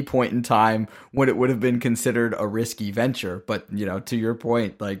any point in time when it would have been considered a risky venture. But, to your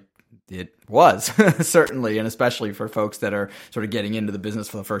point, like It was, certainly, and especially for folks that are sort of getting into the business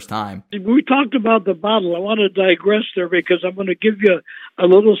for the first time. We talked about the bottle. I want to digress there because I'm going to give you a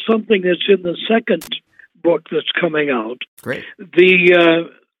little something that's in the second book that's coming out. Great. The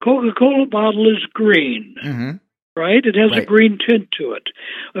Coca-Cola bottle is green, right? It has a green tint to it.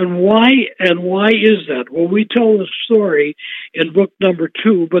 And why is that? Well, we tell the story in book number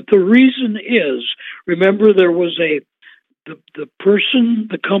 2, but the reason is, remember, there was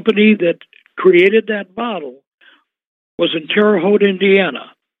the company that created that bottle was in Terre Haute,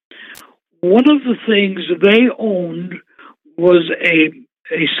 Indiana. One of the things they owned was a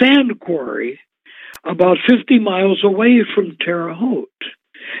sand quarry about 50 miles away from Terre Haute.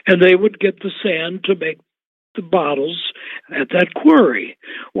 And they would get the sand to make the bottles at that quarry.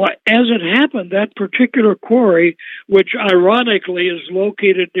 Well, as it happened, that particular quarry, which ironically is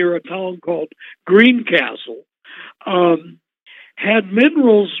located near a town called Greencastle, had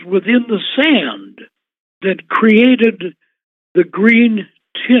minerals within the sand that created the green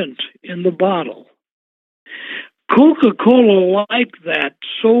tint in the bottle. Coca-Cola liked that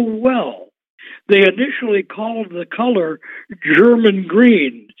so well, they initially called the color German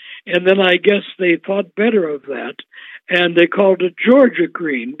green, and then I guess they thought better of that, and they called it Georgia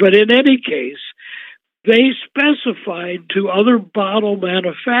green. But in any case, they specified to other bottle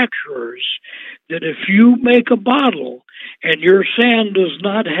manufacturers that if you make a bottle and your sand does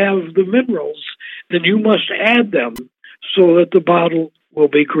not have the minerals, then you must add them so that the bottle will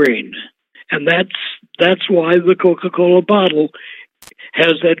be green. And that's why the Coca-Cola bottle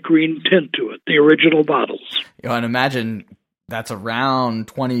has that green tint to it, the original bottles. And imagine that's around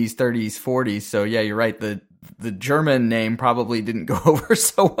 20s, 30s, 40s. So yeah, you're right. The German name probably didn't go over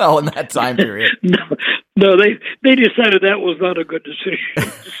so well in that time period. No, they decided that was not a good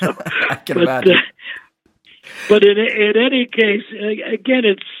decision. So, I can imagine. But in any case, again,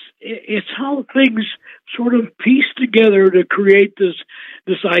 it's how things sort of piece together to create this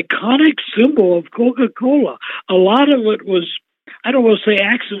iconic symbol of Coca-Cola. A lot of it was, I don't want to say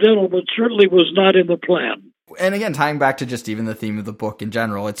accidental, but certainly was not in the plan. And again, tying back to just even the theme of the book in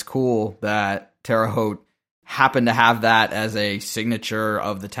general, it's cool that Terre Haute happened to have that as a signature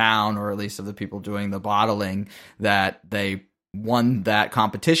of the town, or at least of the people doing the bottling, that they won that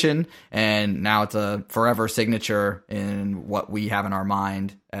competition, and now it's a forever signature in what we have in our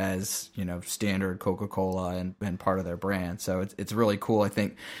mind as, you know, standard Coca-Cola and part of their brand. So it's really cool, I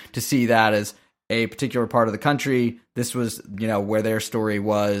think, to see that as a particular part of the country. This was, you know, where their story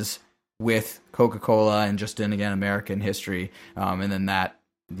was with Coca-Cola and just in, again, American history. And then that,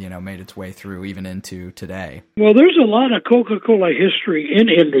 you know, made its way through even into today. Well, there's a lot of Coca-Cola history in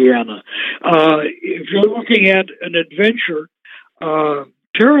Indiana. If you're looking at an adventure,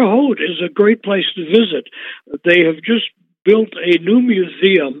 Terre Haute is a great place to visit. They have just built a new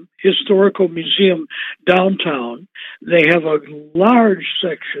museum, historical museum, downtown. They have a large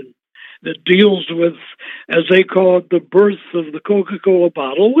section that deals with, as they call it, the birth of the Coca-Cola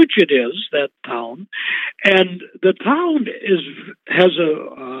bottle, which it is, that town. And the town has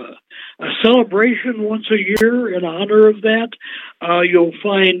a celebration once a year in honor of that. You'll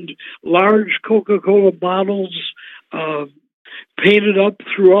find large Coca-Cola bottles painted up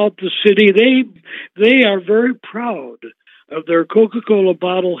throughout the city. They are very proud of their Coca-Cola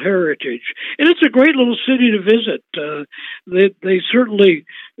bottle heritage, and it's a great little city to visit. They certainly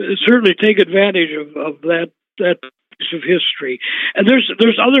take advantage of that piece of history. And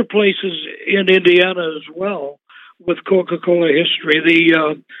there's other places in Indiana as well with Coca-Cola history.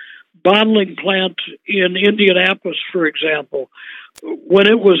 The bottling plant in Indianapolis, for example, when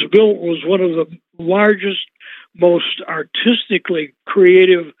it was built, was one of the largest, most artistically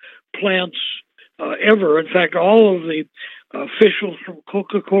creative plants ever. In fact, all of the officials from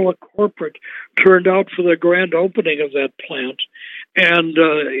Coca-Cola corporate turned out for the grand opening of that plant, and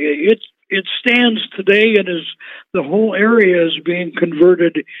it stands today, and the whole area is being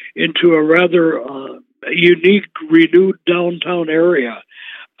converted into a rather unique, renewed downtown area.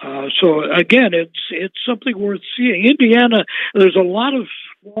 So again, it's something worth seeing. Indiana, there's a lot of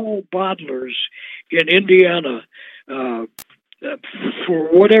small bottlers in Indiana, for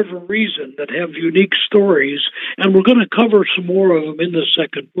whatever reason, that have unique stories, and we're going to cover some more of them in the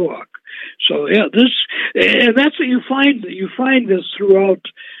second book. So yeah, that's what you find. You find this throughout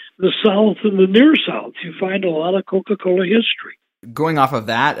the South and the near South. You find a lot of Coca-Cola history. Going off of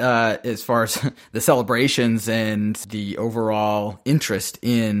that, as far as the celebrations and the overall interest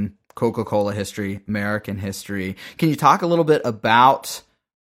in Coca-Cola history, American history, can you talk a little bit about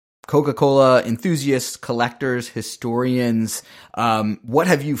Coca-Cola enthusiasts, collectors, historians. What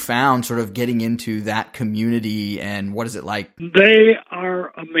have you found sort of getting into that community, and what is it like? They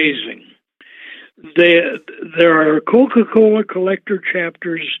are amazing. There are Coca-Cola collector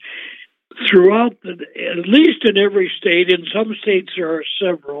chapters throughout, at least in every state. In some states there are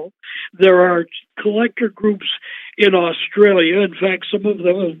several. There are collector groups in Australia. In fact, some of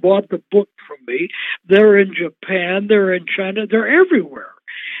them have bought the book from me. They're in Japan. They're in China. They're everywhere.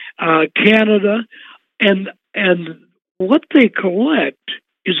 Canada, and what they collect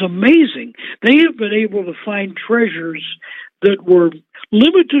is amazing. They have been able to find treasures that were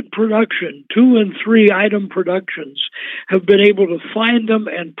limited production, 2 and 3 item productions, have been able to find them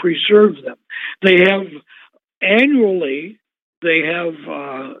and preserve them. They have annually,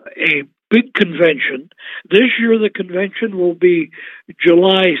 a big convention. This year the convention will be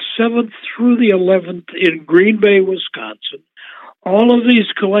July 7th through the 11th in Green Bay, Wisconsin. All of these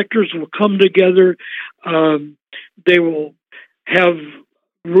collectors will come together. They will have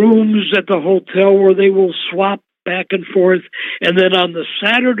rooms at the hotel where they will swap back and forth. And then on the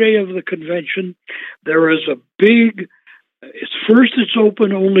Saturday of the convention, there is a big, it's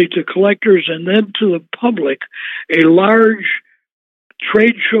open only to collectors and then to the public, a large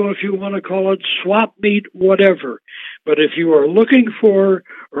trade show, if you want to call it, swap meet, whatever. But if you are looking for,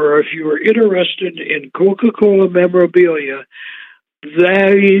 or if you are interested in Coca-Cola memorabilia,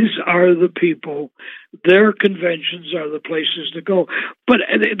 these are the people. Their conventions are the places to go. But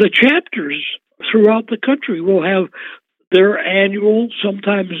the chapters throughout the country will have their annual,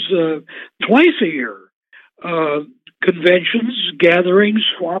 sometimes twice a year, conventions, gatherings,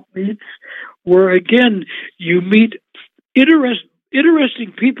 swap meets, where again you meet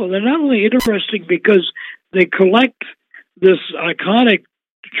interesting people. They're not only interesting because they collect this iconic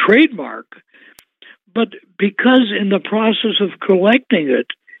trademark, but because in the process of collecting it,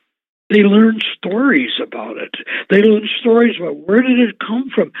 they learn stories about it. They learn stories about where did it come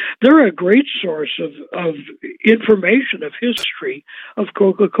from. They're a great source of information, of history of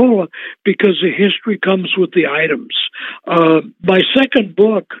Coca-Cola, because the history comes with the items. My second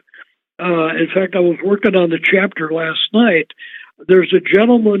book, in fact, I was working on the chapter last night. There's a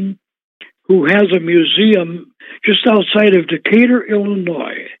gentleman who has a museum just outside of Decatur,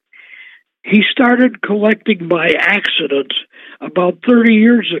 Illinois. He started collecting by accident about 30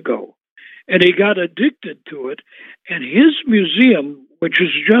 years ago, and he got addicted to it. And his museum, which is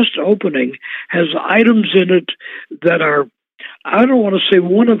just opening, has items in it that are, I don't want to say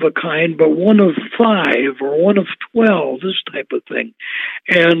one of a kind, but one of 5 or one of 12, this type of thing.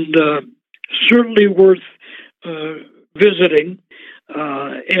 And certainly worth visiting.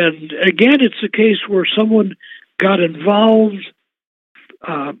 And again, it's a case where someone got involved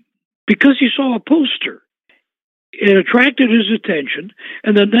because he saw a poster. It attracted his attention,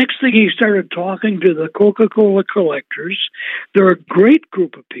 and the next thing he started talking to the Coca-Cola collectors. They're a great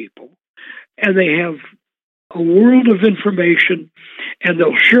group of people, and they have a world of information, and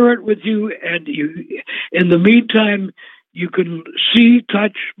they'll share it with you, and you, in the meantime, you can see,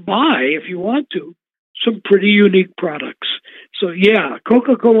 touch, buy, if you want to, some pretty unique products. So yeah,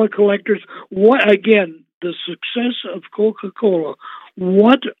 Coca-Cola collectors, what, again, the success of Coca-Cola,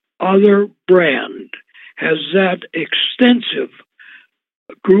 what other brand has that extensive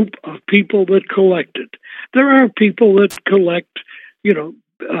group of people that collect it? There are people that collect,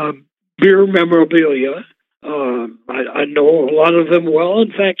 beer memorabilia. I know a lot of them well.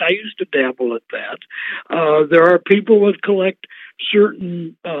 In fact, I used to dabble at that. There are people that collect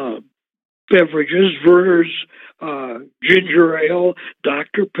certain beverages, Werner's ginger ale,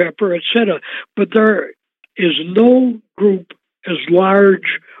 Dr. Pepper, etc. But there is no group as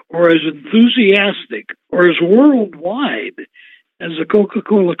large or as enthusiastic or as worldwide as the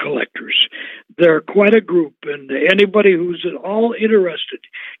Coca-Cola collectors. They're quite a group, and anybody who's at all interested,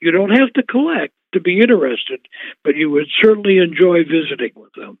 you don't have to collect to be interested, but you would certainly enjoy visiting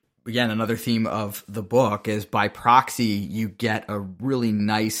with them. Again, another theme of the book is by proxy, you get a really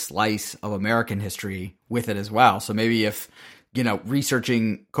nice slice of American history with it as well. So maybe if,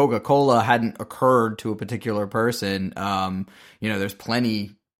 researching Coca-Cola hadn't occurred to a particular person, there's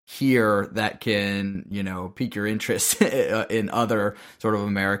plenty here that can, pique your interest in other sort of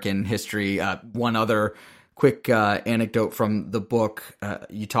American history. One other quick anecdote from the book,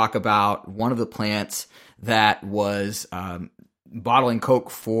 you talk about one of the plants that was bottling Coke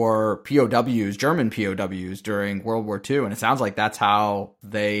for POWs, German POWs during World War II. And it sounds like that's how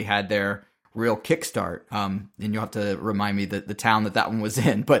they had their real kickstart. And you'll have to remind me the town that one was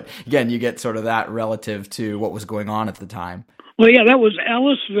in. But again, you get sort of that relative to what was going on at the time. Well, yeah, that was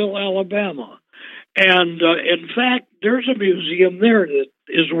Aliceville, Alabama. And in fact, there's a museum there that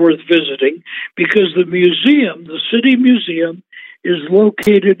is worth visiting because the museum, the city museum, is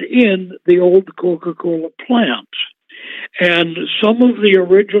located in the old Coca-Cola plant. And some of the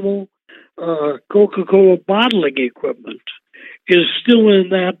original Coca-Cola bottling equipment is still in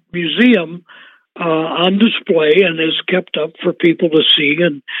that museum on display and is kept up for people to see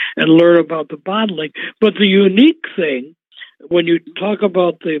and learn about the bottling. But the unique thing, when you talk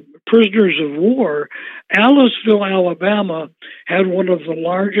about the prisoners of war, Aliceville, Alabama had one of the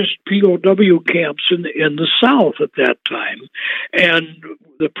largest POW camps in the South at that time. And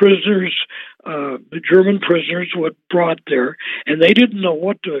the prisoners, the German prisoners, were brought there, and they didn't know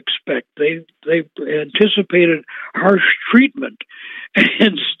what to expect. They anticipated harsh treatment. And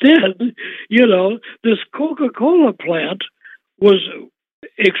instead, this Coca-Cola plant was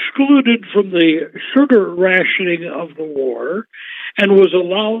excluded from the sugar rationing of the war and was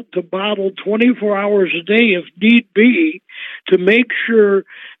allowed to bottle 24 hours a day if need be to make sure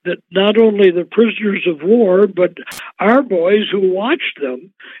that not only the prisoners of war but our boys who watched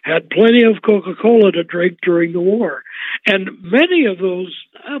them had plenty of Coca-Cola to drink during the war. And many of those,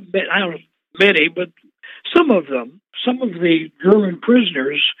 I don't know many, but some of the German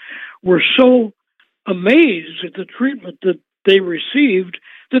prisoners were so amazed at the treatment that they received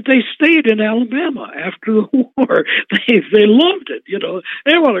that they stayed in Alabama after the war. They loved it,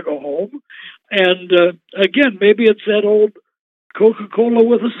 They want to go home. And again, maybe it's that old Coca-Cola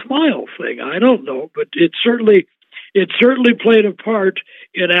with a smile thing. I don't know, but it certainly played a part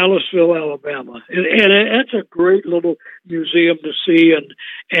in Aliceville, Alabama. And that's a great little museum to see.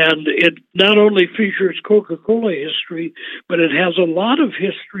 And it not only features Coca-Cola history, but it has a lot of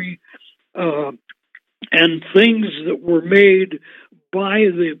history and things that were made by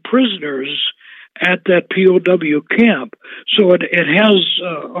the prisoners at that POW camp. So it has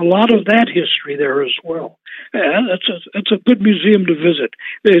a lot of that history there as well. It's a good museum to visit.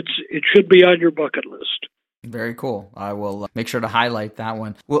 It should be on your bucket list. Very cool. I will make sure to highlight that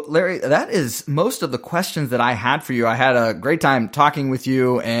one. Well, Larry, that is most of the questions that I had for you. I had a great time talking with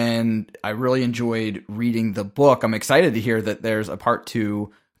you, and I really enjoyed reading the book. I'm excited to hear that there's a part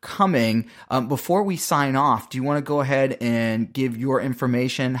 2 coming. Before we sign off, do you want to go ahead and give your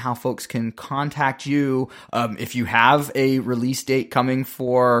information, how folks can contact you, if you have a release date coming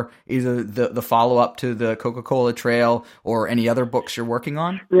for either the follow-up to the Coca-Cola Trail or any other books you're working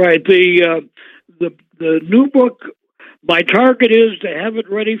on? Right. The new book, my target is to have it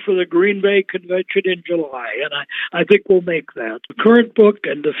ready for the Green Bay Convention in July, and I think we'll make that. The current book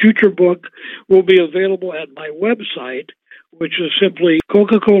and the future book will be available at my website, which is simply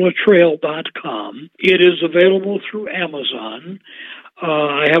Coca-ColaTrail.com. It is available through Amazon.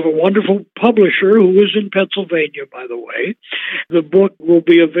 I have a wonderful publisher who is in Pennsylvania, by the way. The book will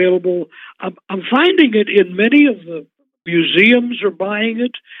be available. I'm finding it in many of the museums are buying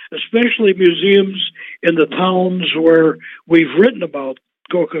it, especially museums in the towns where we've written about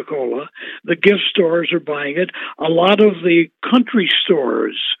Coca-Cola. The gift stores are buying it. A lot of the country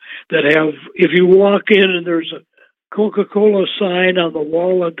stores that have, if you walk in and there's a Coca-Cola sign on the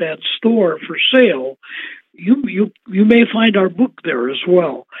wall at that store for sale, you may find our book there as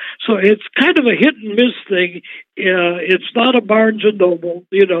well. So it's kind of a hit and miss thing. It's not a Barnes and Noble,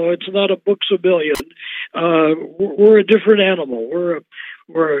 it's not a Books A Million. We're a different animal.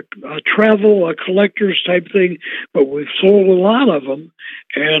 We're a travel, a collector's type thing, but we've sold a lot of them,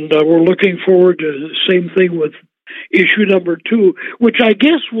 and we're looking forward to the same thing with issue number 2, which I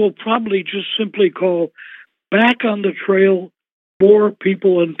guess we'll probably just simply call Back on the Trail, More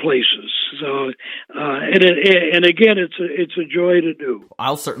People and Places. So, and again, it's a joy to do.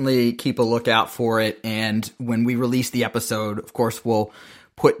 I'll certainly keep a lookout for it. And when we release the episode, of course, we'll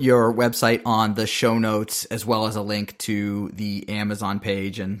put your website on the show notes as well as a link to the Amazon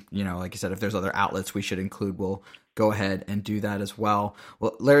page. And, like you said, if there's other outlets we should include, we'll go ahead and do that as well.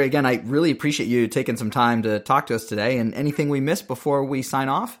 Well, Larry, again, I really appreciate you taking some time to talk to us today. And anything we missed before we sign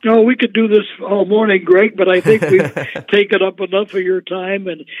off? No, we could do this all morning, Greg, but I think we've taken up enough of your time,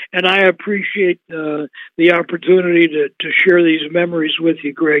 and I appreciate the opportunity to share these memories with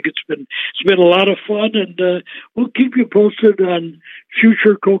you, Greg. It's been a lot of fun, and we'll keep you posted on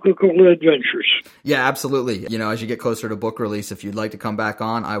future Coca-Cola adventures. Yeah, absolutely. As you get closer to book release, if you'd like to come back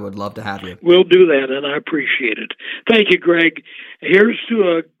on, I would love to have you. We'll do that, and I appreciate it. Thank you, Greg. Here's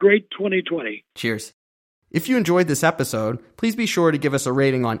to a great 2020. Cheers. If you enjoyed this episode, please be sure to give us a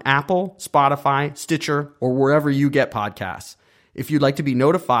rating on Apple, Spotify, Stitcher, or wherever you get podcasts. If you'd like to be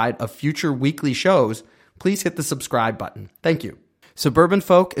notified of future weekly shows, please hit the subscribe button. Thank you. Suburban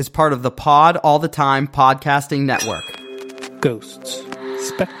Folk is part of the Pod All the Time podcasting network. Ghosts,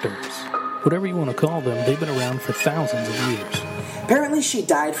 specters, Whatever you want to call them, they've been around for thousands of years. Apparently she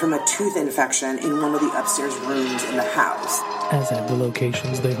died from a tooth infection in one of the upstairs rooms in the house. As have the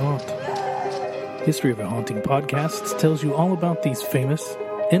locations they haunt. History of a Haunting Podcasts tells you all about these famous,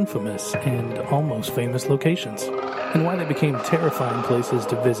 infamous, and almost famous locations, and why they became terrifying places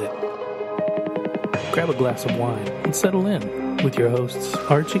to visit. Grab a glass of wine and settle in with your hosts,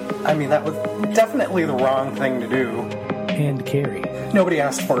 Archie. I mean, that was definitely the wrong thing to do. And Carrie. Nobody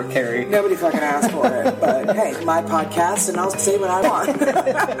asked for it, Carrie. Nobody fucking asked for it, but hey, my podcast, and I'll say what I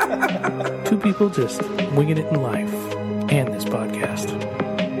want. Two people just winging it in life and this podcast.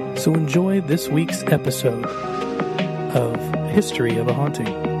 So enjoy this week's episode of History of a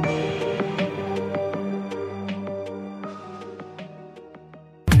Haunting.